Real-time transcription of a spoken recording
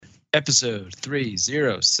Episode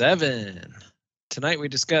 307. Tonight we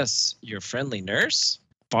discuss Your Friendly Nurse,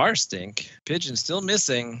 Bar Stink, Pigeon Still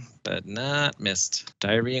Missing, but Not Missed,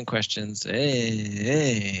 Diarrhea and Questions, and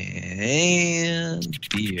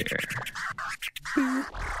beer.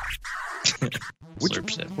 Which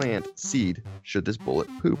plant seed should this bullet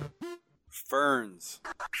poop? Ferns.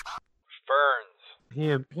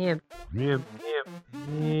 Him. The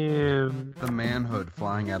manhood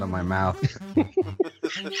flying out of my mouth.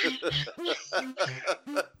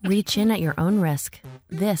 Reach in at your own risk.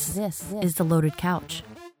 This is the Loaded Couch.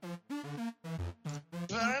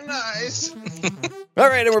 Very nice. All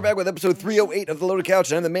right, and we're back with episode 308 of The Loaded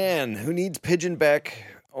Couch, and I'm the man who needs Pigeon back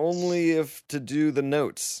only if to do the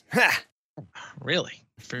notes. Ha! Really?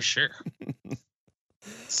 For sure.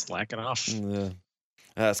 Slacking off.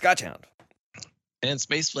 Scotch Hound. And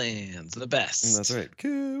Space Plans, the best. That's right.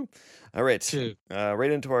 Cool. All right. Cool.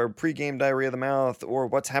 Right into our pregame diarrhea of the mouth, or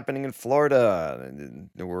what's happening in Florida.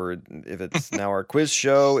 Or if it's now our quiz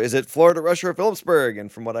show, is it Florida, Russia, or Phillipsburg?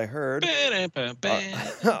 And from what I heard,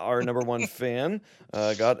 our number one fan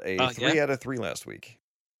got a 3 out of 3 last week.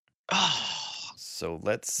 Oh. So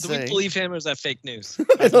let's Do say... we believe him, or is that fake news?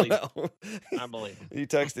 I don't know. I believe him. He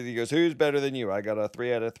texted, he goes, who's better than you? I got a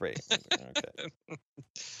 3 out of 3. Okay.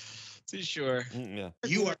 Too sure. Yeah.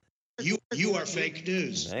 You are fake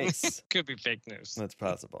news. Nice. Could be fake news. That's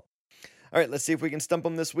possible. All right, let's see if we can stump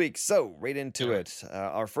them this week. So, right into it.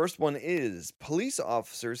 Our first one is, police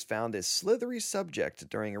officers found a slithery subject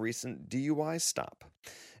during a recent DUI stop.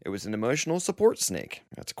 It was an emotional support snake.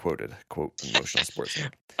 That's quoted. Quote, emotional support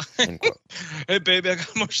snake. End quote. Hey, baby, I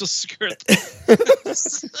got emotional skirt.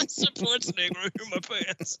 Support snake right through my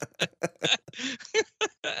pants.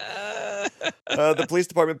 The police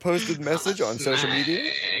department posted a message on social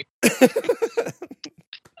media.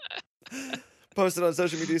 Posted on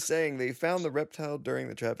social media saying they found the reptile during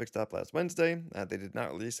the traffic stop last Wednesday. They did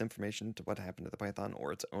not release information to what happened to the python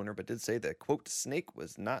or its owner, but did say the, quote, snake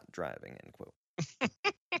was not driving, end quote.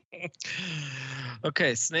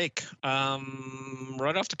 Okay, snake.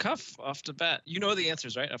 Right off the cuff, off the bat. You know the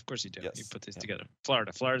answers, right? Of course you do. Yes. You put these together.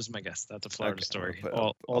 Florida's my guess. That's a Florida story.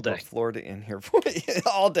 I'll All day. put Florida in here for you.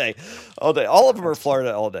 All day. All of them are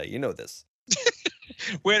Florida all day. You know this.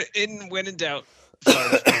 When in doubt,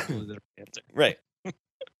 Florida's probably the answer. Right.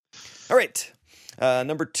 All right.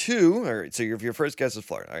 Number 2. All right. So your first guess is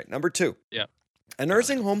Florida. All right. Number 2. Yeah. A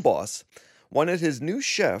nursing home boss wanted his new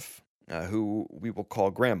chef, who we will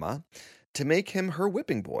call Grandma, to make him her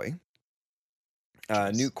whipping boy.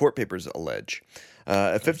 New court papers allege.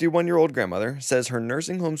 A 51-year-old grandmother says her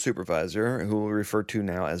nursing home supervisor, who we'll refer to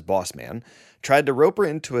now as Boss Man, tried to rope her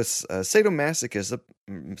into a sadomasochist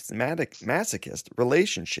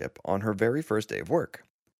relationship on her very first day of work.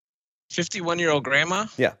 51-year-old grandma?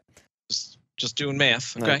 Yeah. Just doing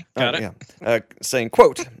math. Okay, got it. Yeah. Saying,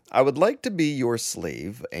 quote, I would like to be your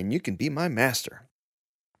slave, and you can be my master.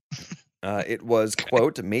 It was,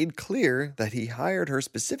 quote, made clear that he hired her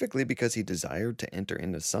specifically because he desired to enter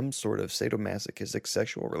into some sort of sadomasochistic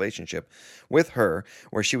sexual relationship with her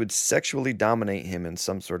where she would sexually dominate him in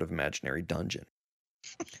some sort of imaginary dungeon.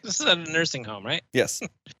 This is at a nursing home, right? Yes.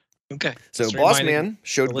 Okay. So Just Boss reminding Man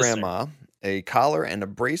showed the listener. Grandma a collar and a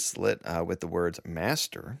bracelet with the words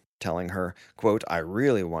master, telling her, quote, I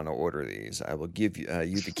really want to order these. I will give you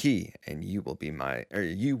the key and you will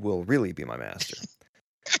really be my master.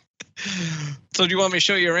 So do you want me to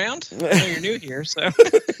show you around? I know you're new here, so.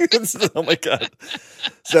 Oh my God.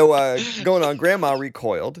 So going on, Grandma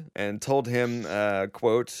recoiled and told him,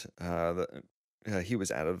 quote, he was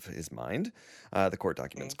out of his mind. The court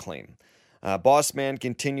documents claim. Boss Man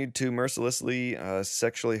continued to mercilessly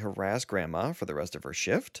sexually harass Grandma for the rest of her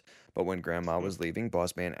shift. But when Grandma was leaving,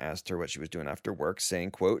 Boss Man asked her what she was doing after work,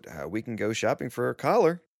 saying, quote, we can go shopping for a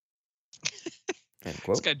collar. End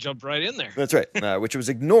quote. This guy jumped right in there. That's right, which was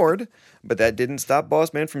ignored, but that didn't stop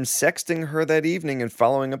Boss Man from sexting her that evening and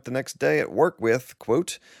following up the next day at work with,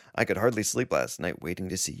 quote, I could hardly sleep last night waiting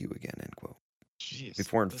to see you again, end quote. Jeez,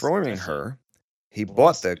 Before informing her, he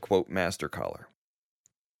bought the, quote, master collar.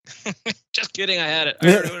 Just kidding, I had it.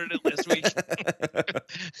 I already ordered it last week.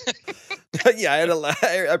 Yeah,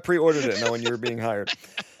 I pre-ordered it knowing you were being hired.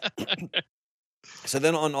 So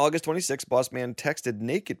then on August 26th, Boss Man texted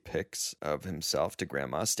naked pics of himself to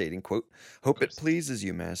Grandma, stating, quote, hope it pleases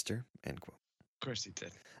you, master, end quote. Of course he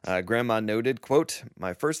did. Grandma noted, quote,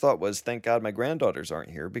 my first thought was, thank God my granddaughters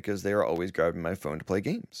aren't here because they are always grabbing my phone to play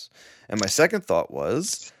games. And my second thought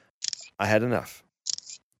was, I had enough.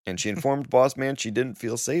 And she informed Boss Man she didn't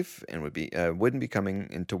feel safe and wouldn't be coming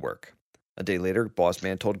into work. A day later, Boss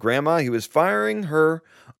Man told Grandma he was firing her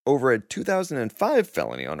over a 2005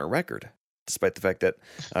 felony on her record. despite the fact that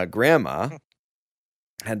Grandma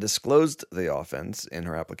had disclosed the offense in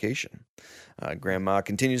her application. Grandma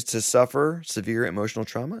continues to suffer severe emotional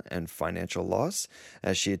trauma and financial loss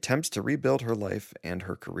as she attempts to rebuild her life and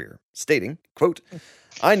her career, stating, quote,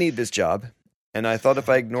 "I need this job, and I thought if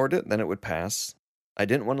I ignored it, then it would pass. I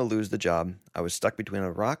didn't want to lose the job. I was stuck between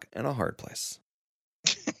a rock and a hard place."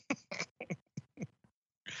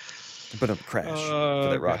 Put a crash for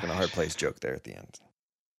that rock and a hard place joke there at the end.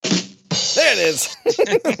 There it is.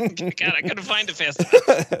 God, I couldn't find it fast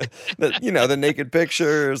enough. The naked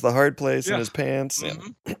pictures, the hard place in his pants.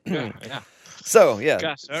 Mm-hmm. Yeah. So, yeah.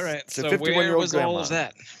 Gosh, all right. So 51-year-old where was grandma. all of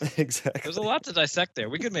that? Exactly. There's a lot to dissect there.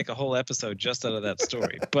 We could make a whole episode just out of that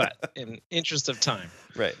story. But in interest of time,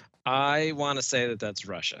 Right. I want to say that that's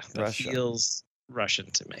Russia. That Russia. feels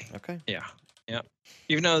Russian to me. Okay. Yeah.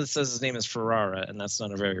 Even though it says his name is Ferrara, and that's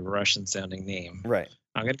not a very Russian-sounding name. Right.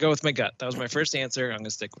 I'm going to go with my gut. That was my first answer. I'm going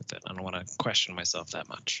to stick with it. I don't want to question myself that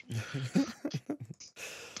much.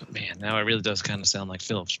 But man, now it really does kind of sound like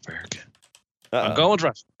Phillipsburg. I'm going with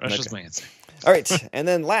Russia. Russia's my answer. All right. And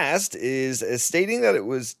then last is stating that it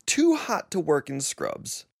was too hot to work in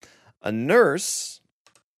scrubs. A nurse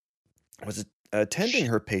was attending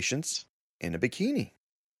her patients in a bikini.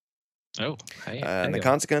 Oh, hey. And the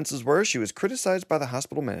consequences were she was criticized by the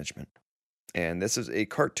hospital management. And this is a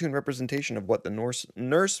cartoon representation of what the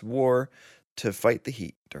nurse wore to fight the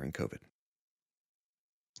heat during COVID.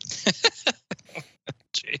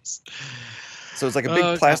 Jeez. So it's like a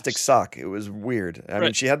big plastic sock. It was weird. I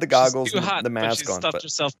mean, she had the goggles, and the mask on. She stuffed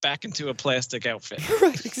herself back into a plastic outfit.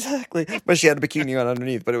 Right, exactly. But she had a bikini on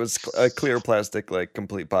underneath, but it was a clear plastic, like,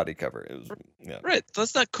 complete body cover. It was, yeah. Right.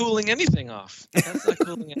 That's not cooling anything off. That's not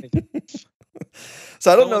cooling anything off.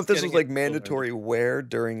 So I don't know if this was like mandatory wear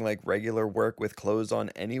during like regular work with clothes on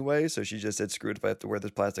anyway. So she just said, "Screw it, if I have to wear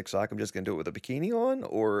this plastic sock, I'm just going to do it with a bikini on,"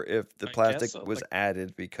 or if the plastic was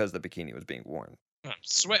added because the bikini was being worn. I'm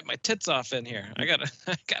sweating my tits off in here. I gotta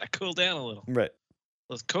cool down a little. Right.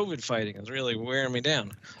 This COVID fighting is really wearing me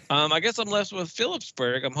down. I guess I'm left with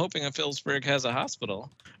Phillipsburg. I'm hoping that Phillipsburg has a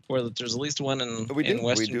hospital, or that there's at least one in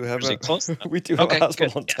Western Jersey close enough. We do have a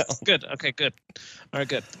hospital in town. Yes, good. Okay, good. All right,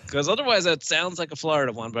 good. Because otherwise, that sounds like a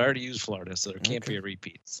Florida one, but I already used Florida, so there can't be a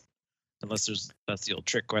repeats. Unless that's the old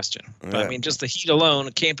trick question. But I mean, just the heat alone,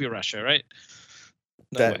 it can't be Russia, right?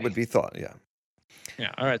 That would be thought, yeah.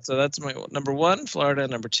 Yeah. All right. So that's my number 1, Florida.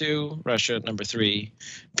 Number 2, Russia. Number 3,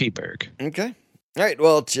 Pittsburgh. Okay. All right.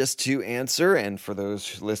 Well, just to answer, and for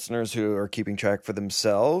those listeners who are keeping track for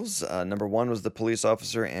themselves, number 1 was the police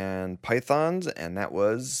officer and pythons, and that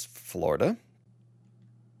was Florida.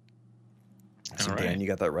 So, Dan, you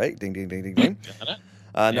got that right. Ding, ding, ding, ding, ding. Got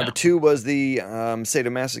it. Number 2 was the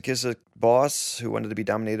sadomasochistic boss who wanted to be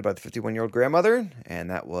dominated by the 51-year-old grandmother, and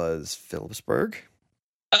that was Phillipsburg.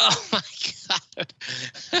 Oh my God.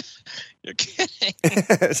 You're kidding.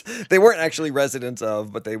 They weren't actually residents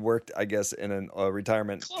of, but they worked, I guess, in a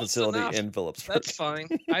retirement facility in Phillipsburg. That's fine.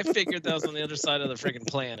 I figured that was on the other side of the friggin'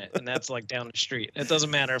 planet, and that's like down the street. It doesn't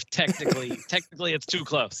matter if technically it's too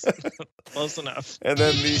close. Close enough. And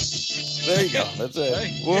then there you go. That's it.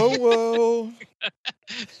 Right. Whoa.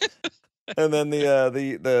 And then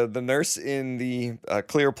the nurse in the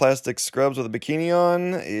clear plastic scrubs with a bikini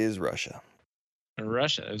on is Russia.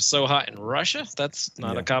 Russia. It was so hot in Russia. That's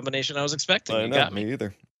not a combination I was expecting. I know, got me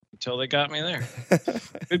either. Until they got me there.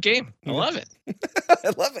 Good game. I love it.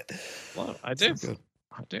 I love it. Well, I do. So good.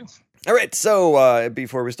 I do. All right. So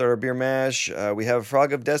before we start our beer mash, we have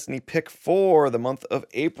Frog of Destiny pick for the month of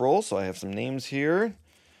April. So I have some names here.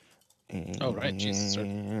 Oh, right. Jesus.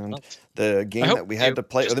 And the game that we had to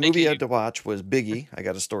play, or the movie you had to watch was Biggie. I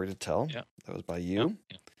Got a Story to Tell. Yeah. That was by you.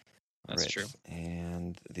 Yeah. That's true.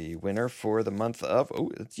 And the winner for the month of,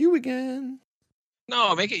 it's you again.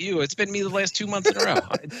 No, make it you. It's been me the last 2 months in a row.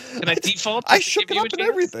 Can I default? I shook it up and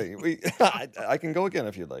everything. I can go again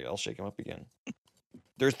if you'd like. I'll shake him up again.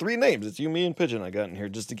 There's 3 names. It's you, me, and Pigeon I got in here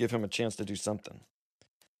just to give him a chance to do something.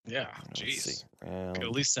 Yeah, jeez. Could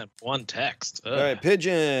at least send one text. All right,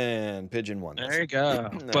 Pigeon. Pigeon won. There you go.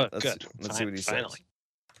 But good. Let's see what he says.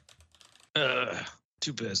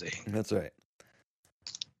 Too busy. That's right.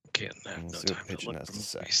 Can't have no time to look for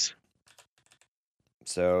movies.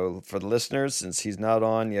 So for the listeners, since he's not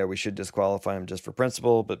on, we should disqualify him just for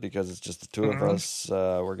principle, but because it's just the 2 of us,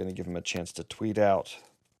 we're going to give him a chance to tweet out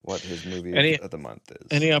what his movie of the month is.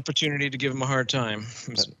 Any opportunity to give him a hard time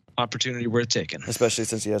is opportunity worth taking. Especially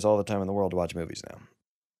since he has all the time in the world to watch movies now.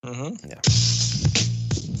 Mm-hmm. Yeah.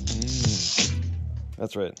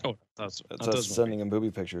 That's right. Oh, that's us sending him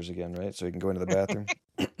booby pictures again, right? So he can go into the bathroom.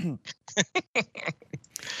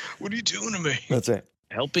 What are you doing to me? That's right.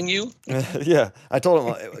 helping you? Yeah, I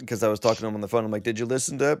told him because I was talking to him on the phone. I'm like, "Did you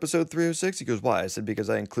listen to episode 306?" He goes, "Why?" I said, "Because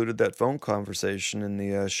I included that phone conversation in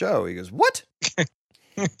the show." He goes, "What?"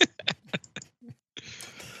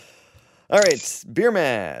 All right, beer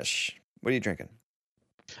mash. What are you drinking?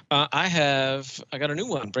 I got a new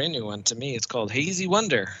one, brand new one to me. It's called Hazy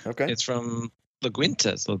Wonder. Okay. It's from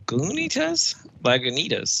Lagunitas.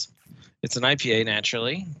 It's an IPA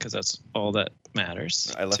naturally, because that's all that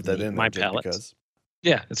matters. I left to that me, in my there just palate. because.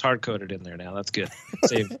 Yeah, it's hard coded in there now. That's good.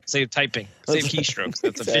 Save typing. Save keystrokes.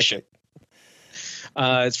 That's efficient.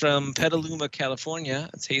 It's from Petaluma, California.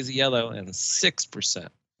 It's hazy yellow and 6%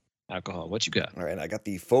 alcohol. What you got? All right, I got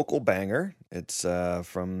the Focal Banger. It's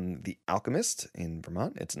from The Alchemist in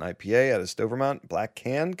Vermont. It's an IPA out of Stowe, Vermont. Black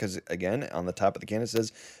can, because, again, on the top of the can it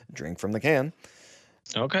says, drink from the can.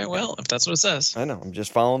 Okay, well, if that's what it says. I know, I'm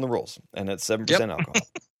just following the rules. And it's 7% alcohol.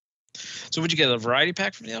 So would you get a variety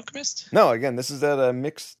pack from The Alchemist? No, again, this is that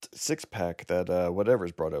mixed six-pack that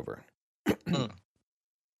whatever's brought over.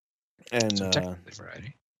 And So technically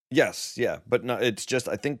variety. yes, yeah, but no, it's just,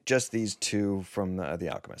 I think just these two from the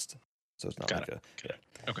Alchemist. So it's not Got like it.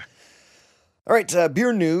 Okay. All right,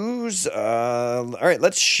 beer news. All right,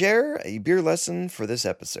 let's share a beer lesson for this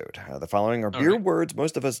episode. The following are beer words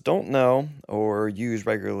most of us don't know or use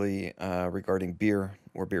regularly regarding beer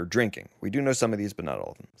or beer drinking. We do know some of these, but not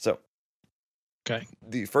all of them. So, Okay.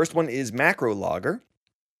 the first one is macro lager.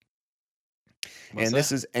 What's This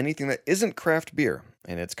that? is anything that isn't craft beer,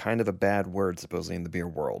 and it's kind of a bad word supposedly in the beer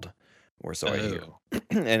world, or so I hear.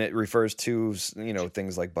 And it refers to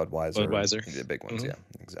things like Budweiser, the big ones. Yeah,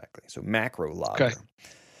 exactly. So macro lager.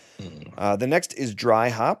 Okay. The next is dry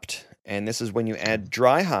hopped, and this is when you add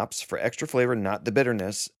dry hops for extra flavor, not the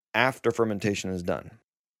bitterness, after fermentation is done.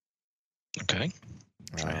 Okay.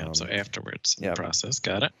 So afterwards in the process.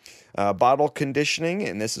 Got it. Bottle conditioning,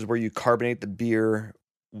 and this is where you carbonate the beer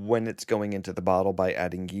when it's going into the bottle by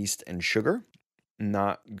adding yeast and sugar,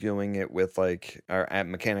 not doing it with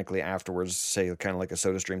mechanically afterwards, say kind of like a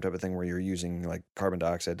soda stream type of thing where you're using like carbon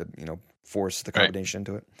dioxide to force the carbonation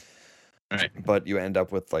into it. Right. But you end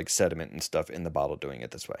up with like sediment and stuff in the bottle doing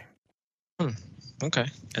it this way. Okay.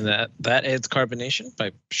 And that adds carbonation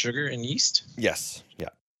by sugar and yeast? Yes. Yeah.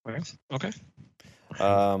 Okay.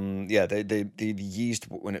 The yeast,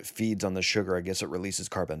 when it feeds on the sugar, I guess it releases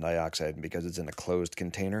carbon dioxide, and because it's in a closed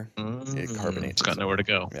container, it carbonates. It's got nowhere to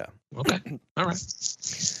go. Yeah. Okay. All right.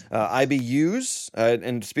 IBUs,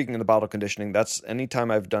 and speaking of the bottle conditioning, that's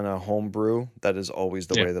anytime I've done a home brew, that is always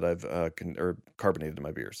the way that I've carbonated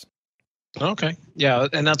my beers. Okay. Yeah,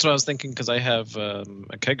 and that's what I was thinking because I have a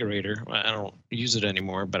kegerator. I don't use it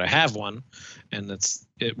anymore, but I have one, and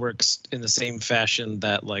it works in the same fashion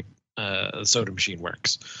that a soda machine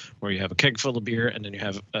works, where you have a keg full of beer and then you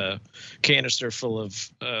have a canister full of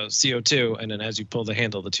CO2, and then as you pull the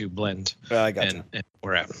handle, the two blend. I gotcha. And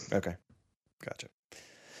we're out. Okay, gotcha.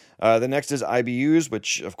 The next is IBUs,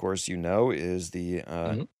 which of course is the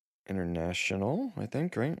international, I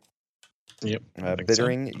think, right? Yep.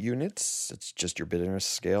 Bittering units. It's just your bitterness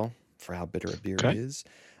scale for how bitter a beer is.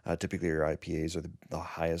 Typically, your IPAs are the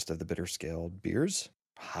highest of the bitter scaled beers.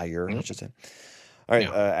 Higher, I should say. All right,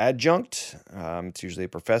 adjunct. It's usually a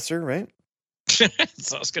professor, right? So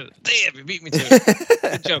I was gonna. Damn, you beat me to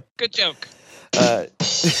it. Good joke.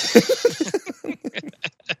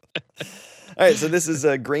 All right, so this is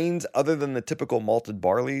grains other than the typical malted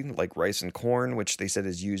barley, like rice and corn, which they said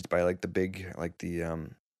is used by the big,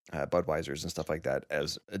 Budweisers and stuff like that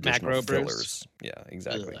as additional Macro fillers. brews? Yeah,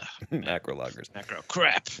 exactly. Macro lagers. Macro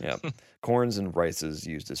crap. Yeah, corns and rices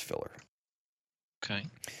used as filler. Okay.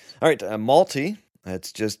 All right, malty.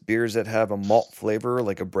 It's just beers that have a malt flavor,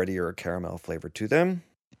 like a bready or a caramel flavor to them.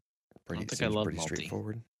 I don't think I love pretty malty.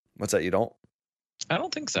 straightforward. What's that? You don't? I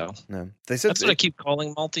don't think so. No, they said that's what I keep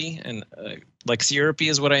calling malty, and syrupy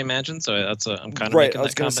is what I imagine. So I'm kind of right. I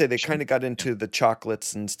was going to say they kind of got into the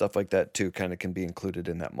chocolates and stuff like that too. Kind of can be included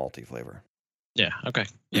in that malty flavor. Yeah. Okay.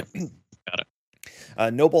 Yep. Got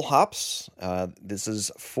it. Noble hops. This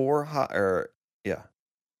is 4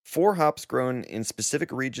 hops grown in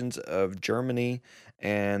specific regions of Germany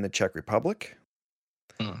and the Czech Republic.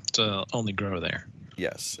 So only grow there.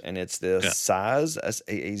 Yes, and it's the Saaz,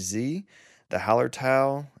 S-A-A-Z, the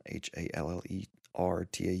Hallertau,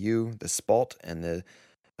 Hallertau, the Spalt, and the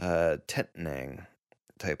Tettnang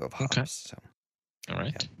type of hops. Okay. So, all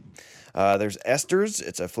right. Yeah. There's esters.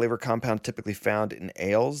 It's a flavor compound typically found in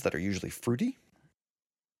ales that are usually fruity.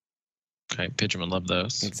 Okay, Pigeon would love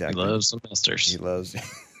those. Exactly. He loves some esters. He loves...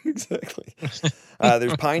 Exactly.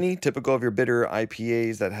 There's piney, typical of your bitter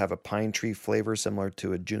IPAs that have a pine tree flavor similar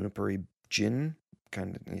to a junipery gin,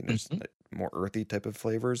 kind of more earthy type of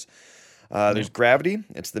flavors. There's gravity.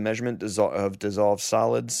 It's the measurement of dissolved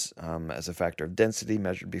solids as a factor of density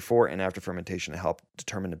measured before and after fermentation to help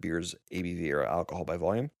determine a beer's ABV or alcohol by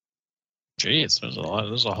volume. Jeez,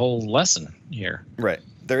 there's a whole lesson here. Right.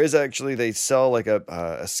 There is actually, they sell like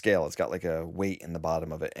a scale. It's got like a weight in the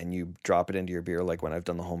bottom of it, and you drop it into your beer, like when I've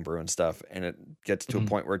done the homebrew and stuff, and it gets to a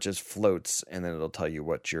point where it just floats, and then it'll tell you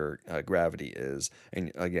what your gravity is.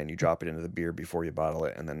 And again, you drop it into the beer before you bottle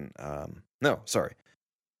it, and then,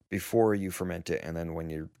 before you ferment it, and then when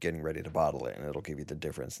you're getting ready to bottle it, and it'll give you the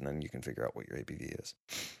difference, and then you can figure out what your ABV is.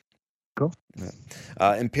 Cool.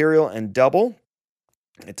 Yeah. Imperial and double.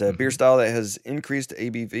 It's a beer style that has increased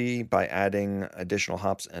ABV by adding additional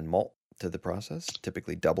hops and malt to the process,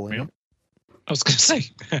 typically doubling it. I was going to say,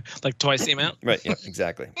 like twice the amount? Right, yeah,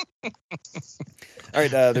 exactly. All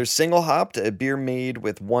right, there's single hopped, a beer made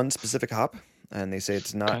with one specific hop, and they say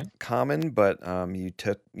it's not common, but you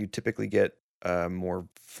typically get more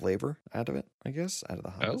flavor out of it, I guess, out of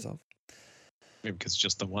the hop itself. Maybe because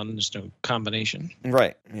just the one, there's no combination.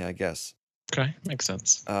 Right, yeah, I guess. Okay, makes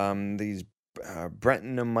sense. These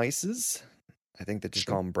Brettanomyces, I think they just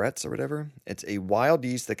call them Bretts or whatever. It's a wild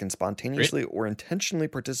yeast that can spontaneously or intentionally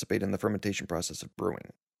participate in the fermentation process of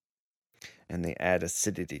brewing. And they add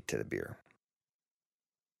acidity to the beer.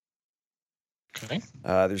 Okay.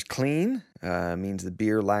 There's clean, means the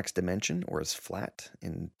beer lacks dimension or is flat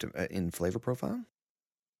in flavor profile.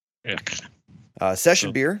 Yeah.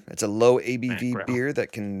 Session beer. It's a low ABV beer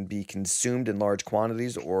that can be consumed in large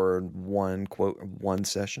quantities or one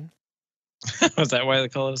session. Was that why they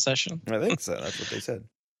call it a session? I think so. That's what they said.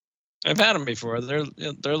 I've had them before. They're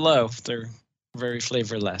low. They're very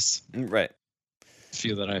flavorless. Right. A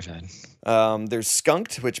few that I've had. There's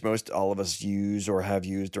skunked, which most all of us use or have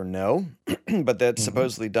used or know, but that's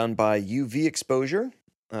supposedly done by UV exposure,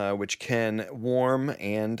 which can warm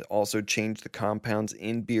and also change the compounds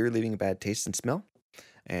in beer, leaving a bad taste and smell.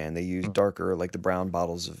 And they use darker, like the brown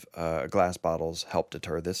bottles of glass bottles, help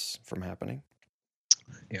deter this from happening.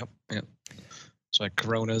 Yep. So like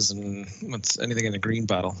Coronas and anything in a green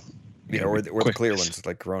bottle. Yeah, or the clear ones,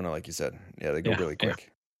 like Corona, like you said. Yeah, they go really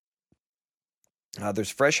quick. Yeah. There's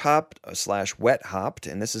fresh hopped / wet hopped,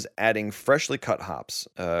 and this is adding freshly cut hops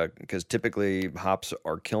because typically hops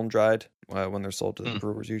are kiln dried when they're sold to the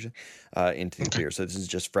brewers usually into the beer. So this is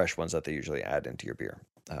just fresh ones that they usually add into your beer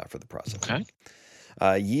for the process. Okay.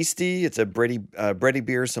 Yeasty, it's a bready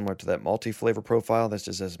beer similar to that malty flavor profile. This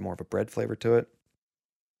just has more of a bread flavor to it.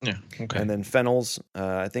 Yeah. Okay. And then fennels,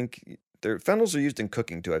 I think fennels are used in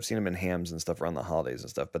cooking too. I've seen them in hams and stuff around the holidays and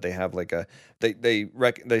stuff. But they have like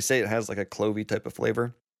they say it has like a clovey type of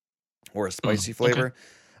flavor or a spicy flavor.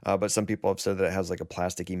 Okay. But some people have said that it has like a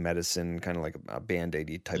plasticky medicine, kind of like a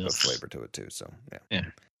Band-Aid-y type of flavor to it too. So yeah.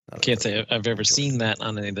 I can't say I've ever seen that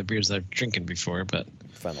on any of the beers I've drinking before, but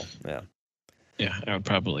fennel, yeah. Yeah, I would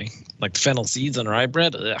probably like fennel seeds on rye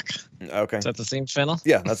bread. Ugh. Okay, is that the same fennel?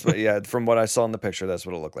 Yeah, that's what. Yeah, from what I saw in the picture, that's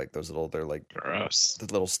what it looked like. They're like gross.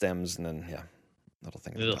 The little stems, and then little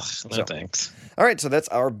things. Ugh, no thanks. All right, so that's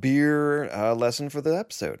our beer lesson for the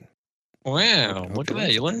episode. Wow, look at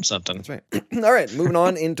that! You learned something. That's right. All right, moving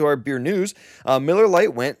on into our beer news. Miller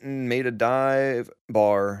Lite went and made a dive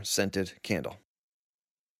bar scented candle.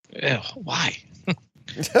 Ew, why?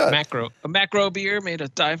 A macro beer made a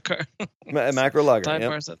dive car. A macro lager. Dive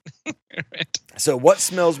bar set. Right. So, what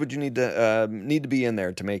smells would you need to be in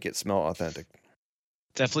there to make it smell authentic?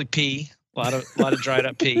 Definitely pee. A lot of dried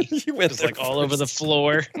up pee. Just like all over the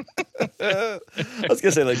floor. I was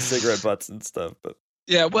gonna say like cigarette butts and stuff, but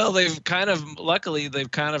yeah. Well, luckily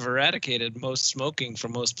they've kind of eradicated most smoking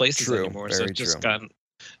from most places anymore. So it's just gotten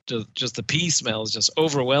just the pee smell is just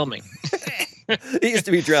overwhelming. It used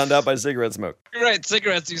to be drowned out by cigarette smoke. Right,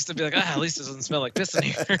 cigarettes used to be like, at least it doesn't smell like piss in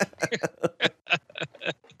here.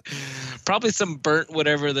 Probably some burnt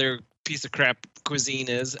whatever their piece of crap cuisine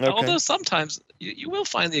is. Okay. Although sometimes you will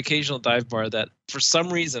find the occasional dive bar that, for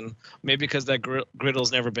some reason, maybe because that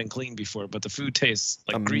griddle's never been cleaned before, but the food tastes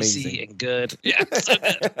like amazing. Greasy and good. Yeah, so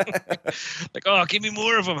good. Like, give me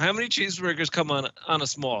more of them. How many cheeseburgers come on a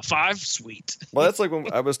small? 5? Sweet. Well, that's like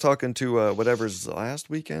when I was talking to whatever's last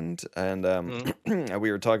weekend, and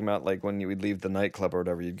we were talking about like when you would leave the nightclub or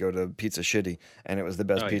whatever, you'd go to Pizza Shitty, and it was the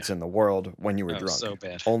best pizza in the world when you were drunk. So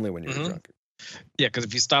bad. Only when you were drunk. Yeah, because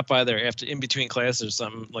if you stop by there in between classes or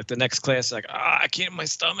something, like the next class, like, I can't, my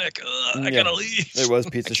stomach, I gotta leave. It was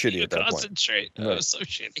Pizza Shitty at that concentrate. point. It was so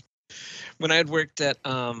shitty. When I had worked at,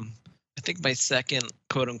 I think my second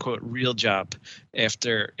quote unquote real job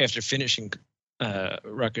after finishing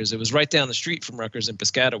Rutgers. It was right down the street from Rutgers in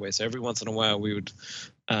Piscataway. So every once in a while we would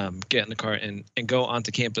get in the car and go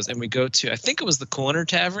onto campus, and we go to, I think it was the Corner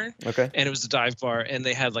Tavern. Okay. And it was a dive bar, and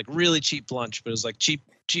they had like really cheap lunch, but it was like cheap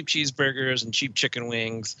cheeseburgers and cheap chicken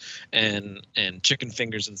wings and chicken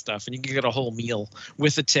fingers and stuff. And you could get a whole meal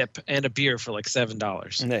with a tip and a beer for like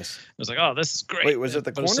 $7. Nice. I was like, oh, this is great. Wait, was it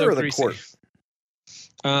the But it was Corner so or the greasy. Court?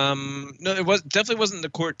 No, it was definitely wasn't the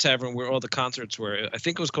Court Tavern where all the concerts were. I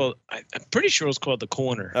think it was called. I'm pretty sure it was called the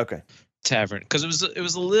Corner Okay. Tavern, because it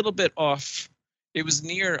was a little bit off. It was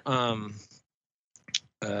near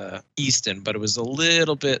Easton, but it was a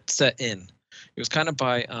little bit set in. It was kind of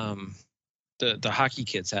by the hockey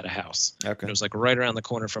kids had a house. Okay. And it was like right around the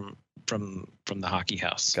corner from the hockey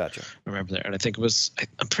house. Gotcha. I remember there, and I think it was.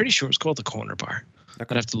 I'm pretty sure it was called the Corner Bar.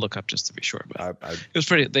 Okay. I'd have to look up just to be sure, but I it was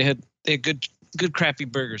pretty. They had good crappy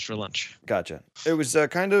burgers for lunch. Gotcha. It was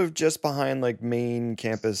kind of just behind like main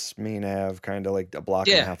campus, main Ave, kind of like a block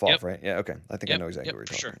and a half off, right? Yeah. Okay. I think I know exactly what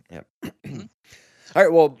you're talking about. Yep. All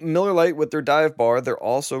right. Well, Miller Lite with their dive bar, they're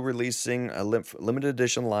also releasing a limited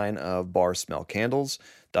edition line of bar smell candles.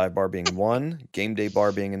 Dive bar being one, game day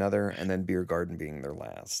bar being another, and then beer garden being their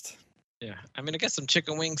last. Yeah, I mean, I got some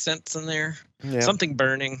chicken wing scents in there, Yeah. something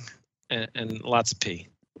burning, and lots of pee,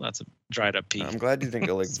 lots of dried up pee. I'm glad you didn't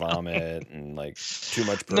go like vomit and like too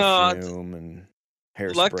much No, perfume and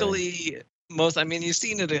hairspray. Luckily, I mean, you've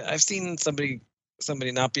seen it. I've seen somebody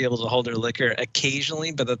not be able to hold their liquor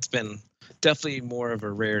occasionally, but that's been definitely more of a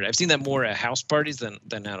rarity. I've seen that more at house parties than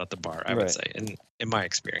out at the bar, I would Right. say, in my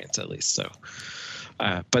experience at least. So,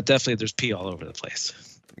 but definitely there's pee all over the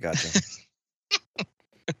place. Gotcha.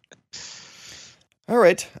 All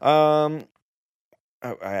right.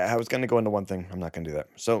 I was going to go into one thing. I'm not going to do that.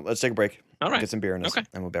 So let's take a break. All right. Get some beer in us. Okay.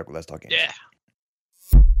 And we'll be back with Let's Talk Games. Yeah.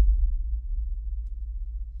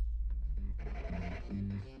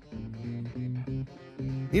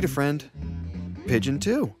 Need a friend? Pigeon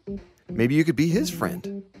too. Maybe you could be his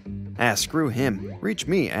friend. Screw him. Reach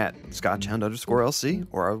me at scotchhound_LC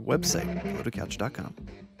or our website, loadedcouch.com.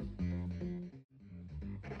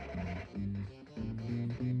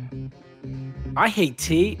 I hate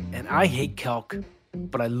tea and I hate kelk,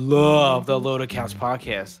 but I love the Loaded Couch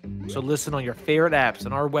podcast. So listen on your favorite apps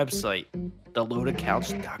and our website,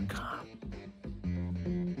 theloadedcouch.com.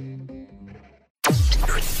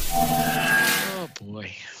 Oh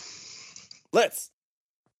boy. Let's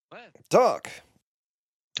What? talk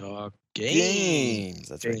Dog games.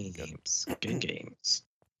 That's right. Good. games. Games.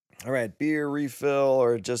 All right. Beer refill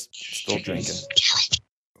or just still drinking?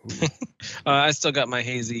 Ooh. I still got my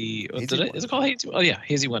hazy. What Hazy did it? Is it called hazy? Oh yeah,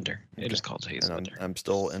 hazy wonder. It Okay. is called hazy And wonder. I'm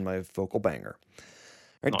still in my vocal banger.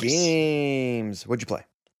 All right. Nice. Games. What'd you play?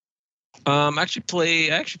 I actually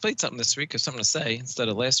played something this week. There's something to say instead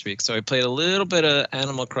of last week. So I played a little bit of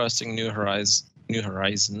Animal Crossing New Horizons.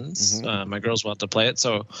 Mhm. My girls wanted to play it,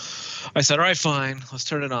 so I said, "All right, fine, let's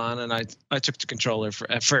turn it on." And I took the controller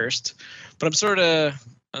at first, but I'm sort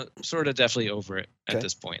of definitely over it Okay. at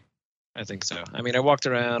this point. I think so. I mean, I walked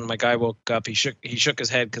around. My guy woke up. He shook his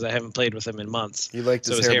head because I haven't played with him in months. He liked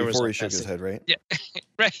So his his hair hair was before all he shook his messy. head, right? Yeah,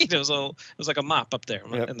 right. It was like a mop up there,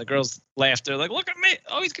 Yep. and the girls laughed. They're like, "Look at me!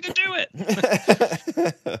 Oh, he's gonna do it!"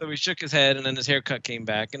 So he shook his head, and then his haircut came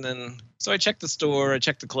back. And then, so I checked the store, I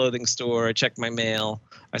checked the clothing store, I checked my mail,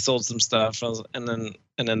 I sold some stuff, and then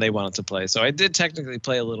they wanted to play. So I did technically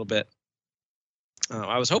play a little bit.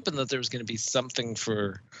 I was hoping that there was going to be something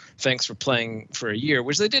for thanks for playing for a year,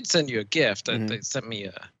 which they did send you a gift. Mhm. They sent me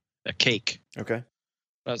a cake. Okay.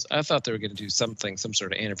 I thought they were going to do something, some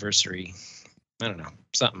sort of anniversary. I don't know,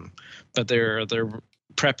 something. But they're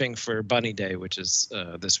prepping for Bunny Day, which is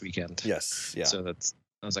this weekend. Yes. Yeah. So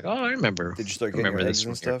I was like, oh, I remember. Did you start I getting your remember eggs this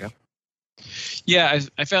and from a year stuff? ago. Yeah,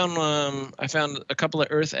 I found a couple of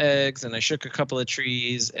earth eggs, and I shook a couple of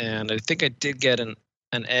trees, and I think I did get an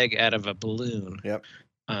egg out of a balloon. Yep.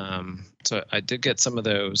 So I did get some of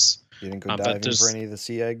those. You didn't go but diving for there's- any of the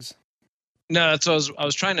sea eggs? No, that's what I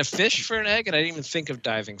was trying to fish for an egg, and I didn't even think of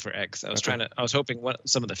diving for eggs. I was hoping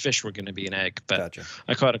some of the fish were going to be an egg, but Gotcha.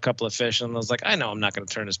 I caught a couple of fish, and I was like, I know I'm not going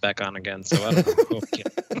to turn this back on again, so I don't know.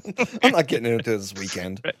 I'm not getting into this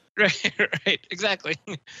weekend. Right, exactly.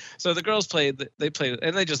 So the girls played,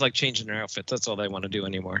 and they just like changing their outfits. That's all they want to do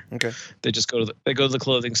anymore. Okay. They just go to the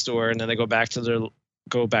clothing store, and then they go back to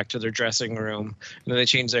their dressing room, and then they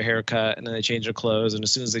change their haircut, and then they change their clothes, and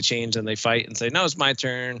as soon as they change, then they fight and say, no, it's my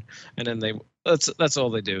turn, and then that's all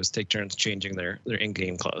they do is take turns changing their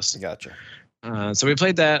in-game clothes. Gotcha. So we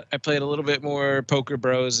played that. I played a little bit more Poker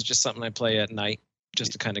Bros. It's just something I play at night,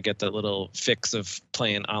 just to kind of get that little fix of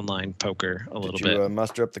playing online poker a little Did you bit.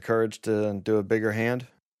 muster up the courage to do a bigger hand?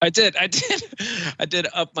 I did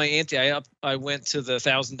up my ante. I went to the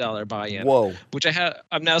 $1,000 buy-in. Whoa. Which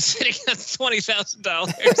I'm now sitting at $20,000.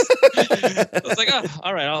 I was like, oh,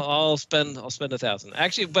 all right, I'll spend $1,000.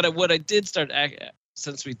 Actually, but what I did start,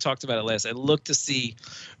 since we talked about it last, I looked to see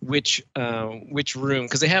which room,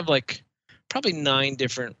 because they have like probably 9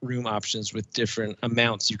 different room options with different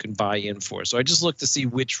amounts you can buy in for. So I just looked to see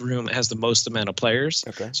which room has the most amount of players.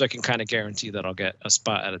 Okay. So I can kind of guarantee that I'll get a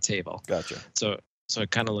spot at a table. Gotcha. So I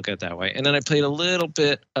kind of look at it that way. And then I played a little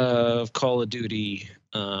bit of Call of Duty,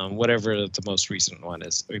 whatever the most recent one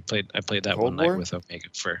is. I played that Cold one War? night with Omega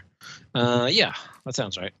for, yeah, that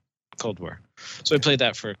sounds right. Cold War. So I played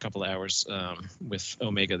that for a couple of hours with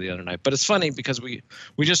Omega the other night. But it's funny because we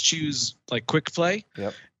just choose like quick play.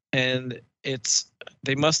 Yep. And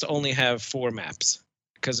they must only have 4 maps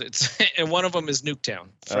because and one of them is Nuketown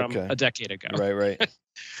from a decade ago. Right.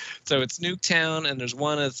 So it's Nuketown, and there's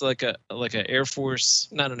one that's like a Air Force,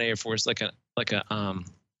 not an Air Force, like a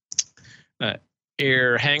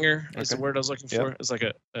air hangar is the word I was looking for. Yep. It's like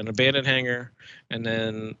an abandoned hangar, and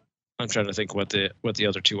then I'm trying to think what the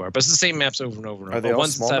other 2 are, but it's the same maps over and over and over. Are they all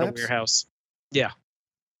one's small inside maps? a warehouse. Yeah.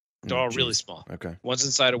 They're all really Geez. small. Okay. One's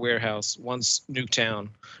inside a warehouse, one's Nuketown,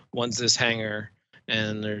 one's this hangar,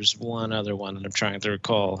 and there's one other one, and I'm trying to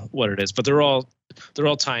recall what it is. But they're all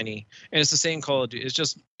tiny, and it's the same Call of Duty.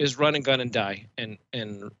 It's run and gun and die and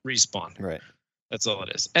respawn. Right. That's all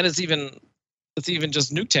it is. And it's even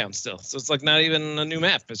just Nuketown still. So it's like not even a new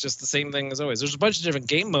map. It's just the same thing as always. There's a bunch of different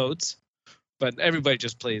game modes, but everybody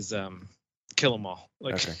just plays kill 'em all,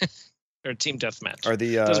 like or team deathmatch. Are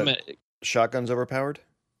Doesn't matter. Shotguns overpowered?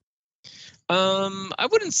 I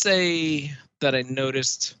wouldn't say that I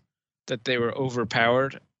noticed that they were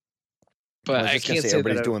overpowered, but I can't say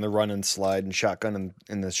everybody's doing the run and slide and shotgun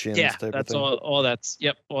in the shins. Yeah, type that's of thing. all.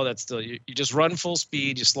 All that's still. You just run full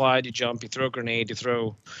speed. You slide. You jump. You throw a grenade.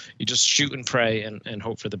 You just shoot and pray and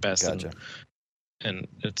hope for the best. Gotcha. And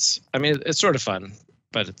it's sort of fun,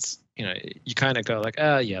 but it's you kind of go like,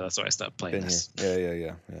 yeah, that's why I stopped playing this.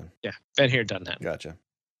 Yeah. Yeah, been here, done that. Gotcha.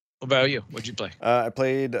 What about you? What'd you play? I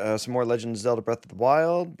played some more Legend of Zelda Breath of the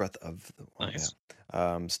Wild. Nice.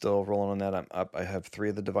 Yeah. Still rolling on that. I'm up. I have 3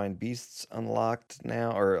 of the Divine Beasts unlocked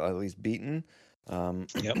now, or at least beaten. Yep.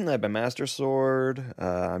 I have my Master Sword.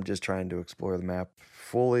 I'm just trying to explore the map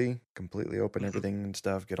fully, completely open everything and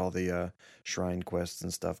stuff, get all the shrine quests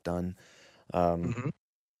and stuff done.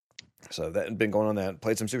 So that had been going on that.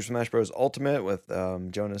 Played some Super Smash Bros. Ultimate with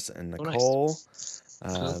Jonas and Nicole. Nice.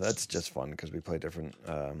 That's just fun because we play different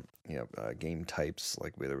game types.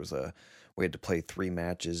 Like we had to play 3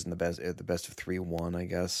 matches and the best of 3 won, I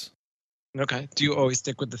guess. Okay. Do you always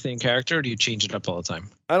stick with the same character, or do you change it up all the time?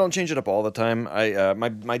 I don't change it up all the time. I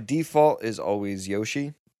my default is always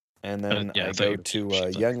Yoshi, and then I go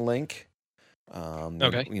to Young Link.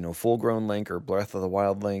 Okay. Full grown Link or Breath of the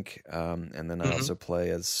Wild Link, and then I also play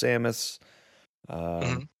as Samus.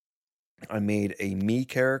 I made a Mii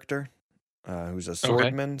character who's a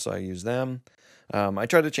swordman, so I use them. I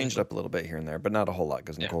try to change it up a little bit here and there, but not a whole lot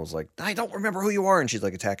because Nicole's like, I don't remember who you are, and she's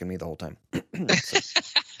like attacking me the whole time.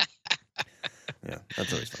 Yeah,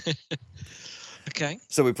 that's always fun. Okay.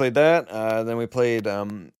 So we played that. Then we played.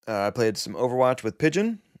 I played some Overwatch with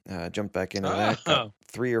Pigeon. Jumped back into that. Got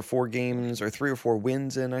 3 or 4 games, or 3 or 4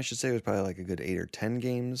 wins in. I should say it was probably like a good 8 or 10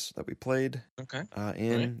 games that we played. Okay.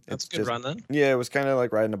 In right. That's a good run then. Yeah, it was kind of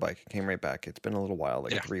like riding a bike. It came right back. It's been a little while,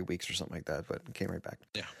 like 3 weeks or something like that, but it came right back.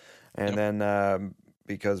 Yeah. And then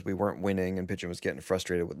because we weren't winning and Pigeon was getting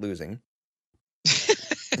frustrated with losing,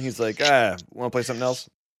 he's like, want to play something else?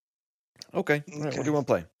 Okay. All right, what do you want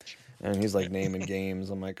to play? And he's like naming games.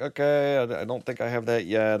 I'm like, okay, I don't think I have that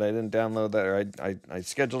yet. I didn't download that, or I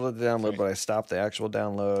scheduled it to download, but I stopped the actual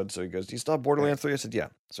download. So he goes, do you still have Borderlands 3? I said, yeah.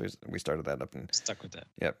 So we started that up and stuck with that.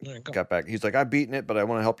 Yep. Right, got back. He's like, I've beaten it, but I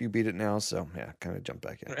want to help you beat it now. So yeah, kind of jumped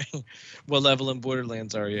back in. Right. What level in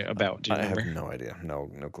Borderlands are you about? Do you remember? I have no idea. No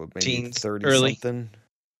clue. Maybe Teens, 30 early? something.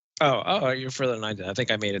 Oh, you're further than I did. I think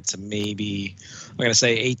I made it to maybe, I'm going to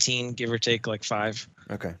say 18, give or take like 5.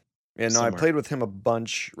 Okay. Yeah, no, Somewhere. I played with him a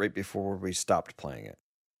bunch right before we stopped playing it.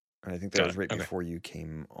 And I think that Got was it. right Okay. before you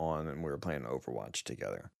came on and we were playing Overwatch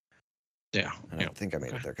together. Yeah. And I think I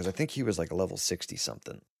made it there because I think he was like a level 60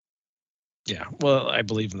 something. Yeah. Well, I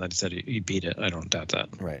believe him that he said he beat it. I don't doubt that.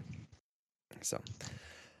 Right. So,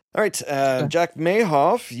 all right, Jack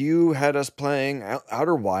Mayhoff, you had us playing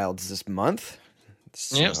Outer Wilds this month.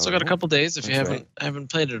 Yeah, still got a couple days if you That's haven't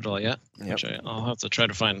played it at all yet. Yep. Which I'll have to try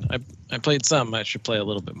to find. I played some. I should play a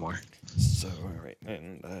little bit more. So, all right,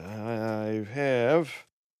 and I have.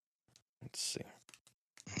 Let's see.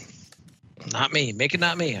 Not me. Make it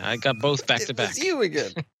not me. I got both back to back. It's you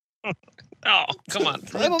again. Oh, come on.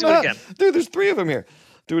 I don't Do know. it again. Dude, there's 3 of them here.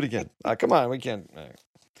 Do it again. Come on, we can't. All right.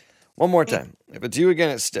 One more time. If it's you again,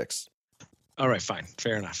 it sticks. All right, fine.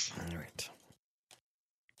 Fair enough. All right.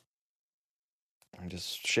 I'm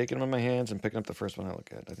just shaking them in my hands and picking up the first one I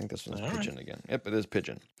look at. I think this one's All Pigeon again. Yep, it is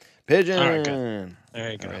Pigeon. Pigeon. All right, good.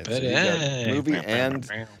 There you go. All right, But so you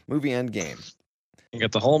got movie and game. You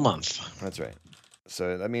got the whole month. That's right.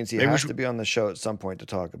 So that means he Maybe we has should- to be on the show at some point to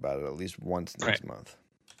talk about it at least once next month.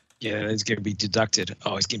 Yeah, it's going to be deducted.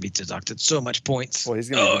 Oh, he's going to be deducted so much points. Well,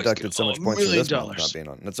 he's going to be deducted so much points for this month not being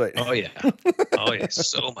on. That's right. Oh yeah. Oh yeah,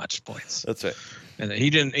 so much points. That's right. And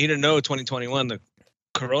he didn't know 2021 the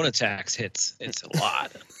Corona tax hits. It's a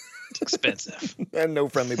lot. It's expensive. And no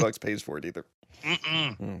Friendly Bucks pays for it either.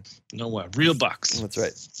 No what? Real bucks. That's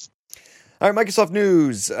right. All right, Microsoft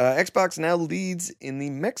news. Xbox now leads in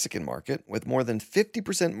the Mexican market with more than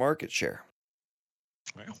 50% market share.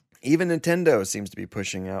 Wow. Even Nintendo seems to be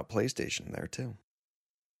pushing out PlayStation there too.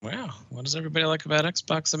 Wow. What does everybody like about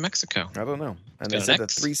Xbox in Mexico? I don't know. And they got said an the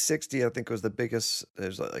X. 360, I think, was the biggest.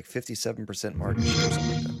 There's like 57% market share or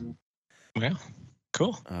something like that. Well,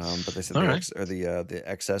 cool. But they said All the, right. the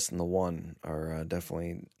XS and the One are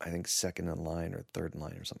definitely, I think, second in line or third in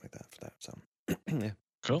line or something like that for that. So, yeah.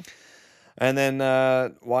 Cool. And then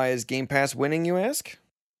why is Game Pass winning, you ask?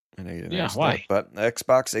 I know you didn't ask why? that, but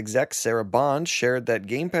Xbox exec Sarah Bond shared that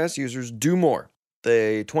Game Pass users do more.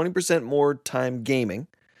 They 20% more time gaming.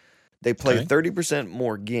 They play Okay. 30%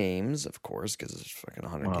 more games, of course, because it's fucking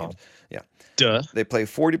 100 Wow. games. Yeah. Duh. They play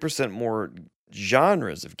 40% more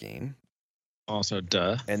genres of game, Also,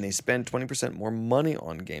 duh. and they spend 20% more money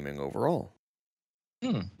on gaming overall.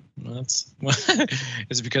 Well, that's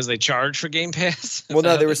is it because they charge for Game Pass? Well,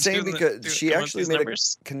 no, they were Is that saying doing because she come up actually these made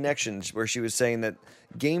numbers? a connection where she was saying that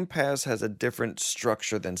Game Pass has a different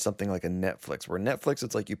structure than something like a Netflix, where Netflix,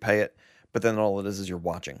 it's like you pay it, but then all it is you're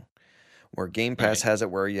watching. Where Game Pass Right. has it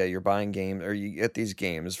where, yeah, you're buying games or you get these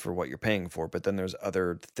games for what you're paying for, but then there's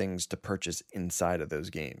other things to purchase inside of those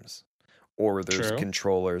games. Or there's True.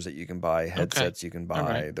 controllers that you can buy, headsets you can buy,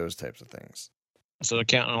 right. those types of things. So they're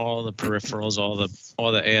counting all the peripherals, all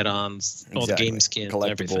the add-ons, all the game skins,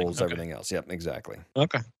 collectibles, everything. everything else. Yep, exactly.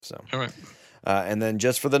 Okay. So, All right. and then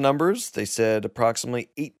just for the numbers, they said approximately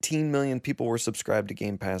 18 million people were subscribed to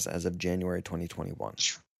Game Pass as of January 2021.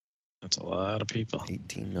 That's a lot of people.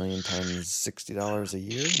 18 million times $60 a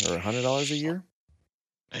year or $100 a year.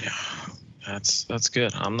 Yeah, that's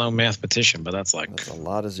good. I'm no mathematician, but that's That's a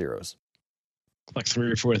lot of zeros. like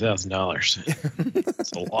 $3,000 or $4,000.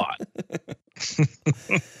 That's a lot.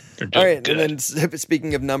 All right, and then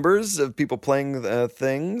speaking of numbers of people playing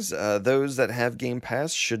things, those that have Game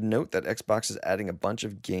Pass should note that Xbox is adding a bunch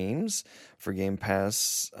of games for Game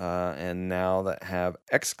Pass, and now that have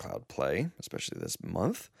xCloud Play, especially this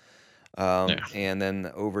month. And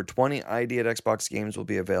then over 20 ID at Xbox games will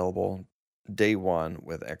be available day one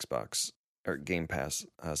with Xbox or Game Pass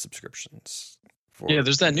subscriptions. Yeah,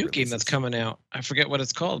 there's that new game releases. that's coming out. I forget what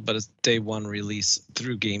it's called, but it's day one release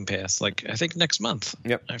through Game Pass. Like I think next month.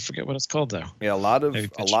 Yep. I forget what it's called though. Yeah, a lot of Maybe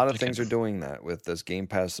things are doing that with this Game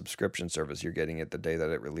Pass subscription service. You're getting it the day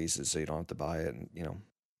that it releases, so you don't have to buy it. And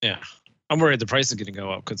Yeah, I'm worried the price is going to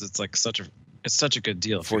go up because it's like such a good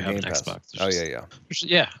deal if for you have Game an Pass. Xbox. Oh There's yeah.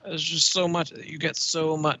 yeah. There's just so much. You get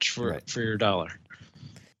so much for your dollar.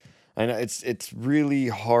 I know it's really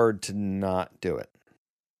hard to not do it.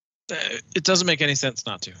 It doesn't make any sense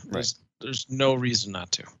not to. There's no reason not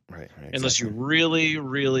to. Right. Unless you really,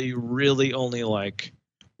 really, really only like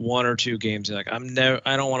one or two games. You're like, I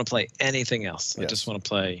don't want to play anything else. I just want to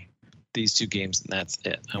play these two games and that's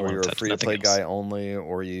it. Or you're a free-to-play guy only,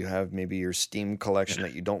 or you have maybe your Steam collection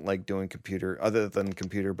that you don't like doing other than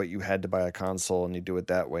computer, but you had to buy a console and you do it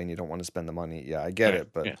that way and you don't want to spend the money. Yeah, I get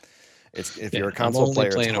it, but if you're a console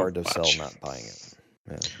player, it's hard to sell not buying it.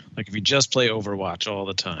 Yeah. Like if you just play Overwatch all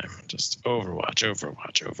the time, just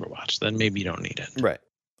Overwatch, then maybe you don't need it. Right.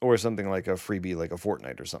 Or something like a freebie, like a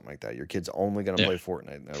Fortnite or something like that. Your kid's only going to play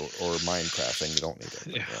Fortnite or Minecraft, then you don't need it.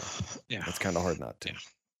 But, yeah. It's kind of hard not to.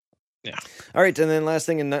 Yeah. All right, and then last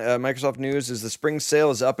thing in Microsoft news is the spring sale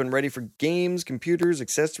is up and ready for games, computers,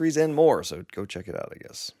 accessories, and more. So go check it out, I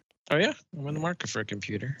guess. Oh yeah, I'm in the market for a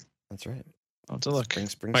computer. That's right. I'll have to look.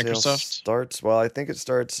 Spring Microsoft sale starts. Well, I think it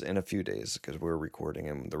starts in a few days because we're recording,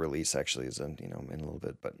 and the release actually is in a little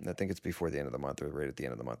bit. But I think it's before the end of the month, or right at the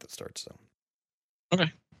end of the month it starts. So.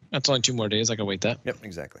 Okay, that's only 2 more days. I can wait that. Yep,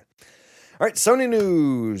 exactly. All right, Sony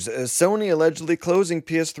news. Sony allegedly closing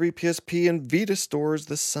PS3, PSP, and Vita stores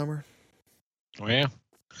this summer. Oh yeah.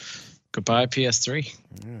 Goodbye PS3.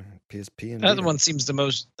 Yeah, PSP and That Vita. one seems the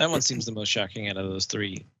most shocking out of those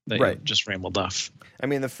three that you Right. just rambled off. I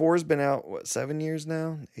mean, the 4's been out, what, 7 years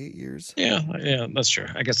now? 8 years? Yeah, that's true.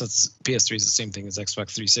 I guess that's PS3 is the same thing as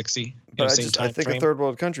Xbox 360. You know, But same I time think frame. of third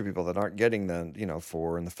world country people that aren't getting the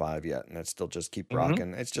 4 and the 5 yet, and that still just keep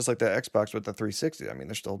rocking. It's just like the Xbox with the 360. I mean,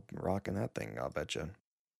 they're still rocking that thing, I'll bet you.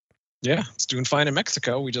 Yeah, it's doing fine in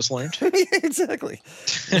Mexico. We just learned. Yeah, exactly.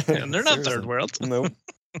 And they're not Seriously. third world. Nope.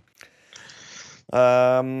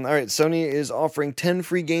 All right, Sony is offering 10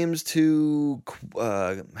 free games to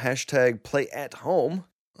hashtag play at home,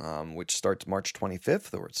 which starts March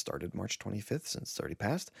 25th, or it started March 25th since it's already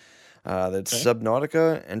passed. That's Okay.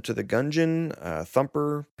 Subnautica, Enter the Gungeon,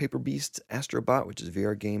 Thumper, Paper Beast, Astrobot, which is a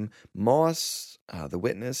VR game, Moss, The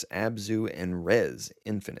Witness, Abzu, and Rez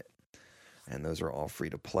Infinite. And those are all free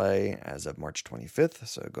to play as of March 25th,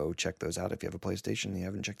 so go check those out if you have a PlayStation and you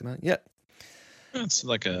haven't checked them out yet. It's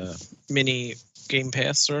like a mini Game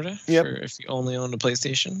Pass, sort of. Yep. If you only own a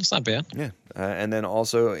PlayStation, it's not bad. Yeah. And then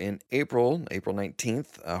also in April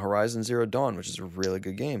 19th, Horizon Zero Dawn, which is a really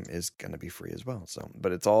good game, is going to be free as well. So,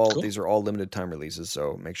 but it's all Cool. these are all limited time releases,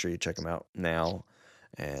 so make sure you check them out now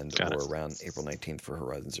and Got or it. around April 19th for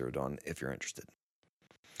Horizon Zero Dawn if you're interested.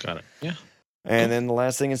 Got it. Yeah. And then the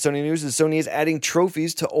last thing in Sony news is Sony is adding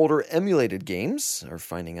trophies to older emulated games, or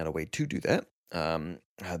finding out a way to do that.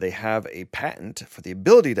 They have a patent for the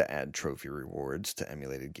ability to add trophy rewards to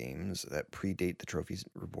emulated games that predate the trophies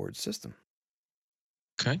reward system.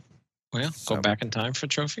 Okay. Well, So- go back in time for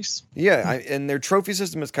trophies. Yeah, and their trophy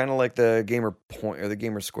system is kind of like the gamer point or the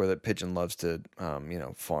gamer score that Pigeon loves to,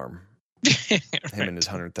 farm. Him and his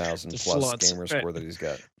 100,000 The plus floods, gamer right. score that he's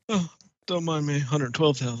got. Oh, don't mind me.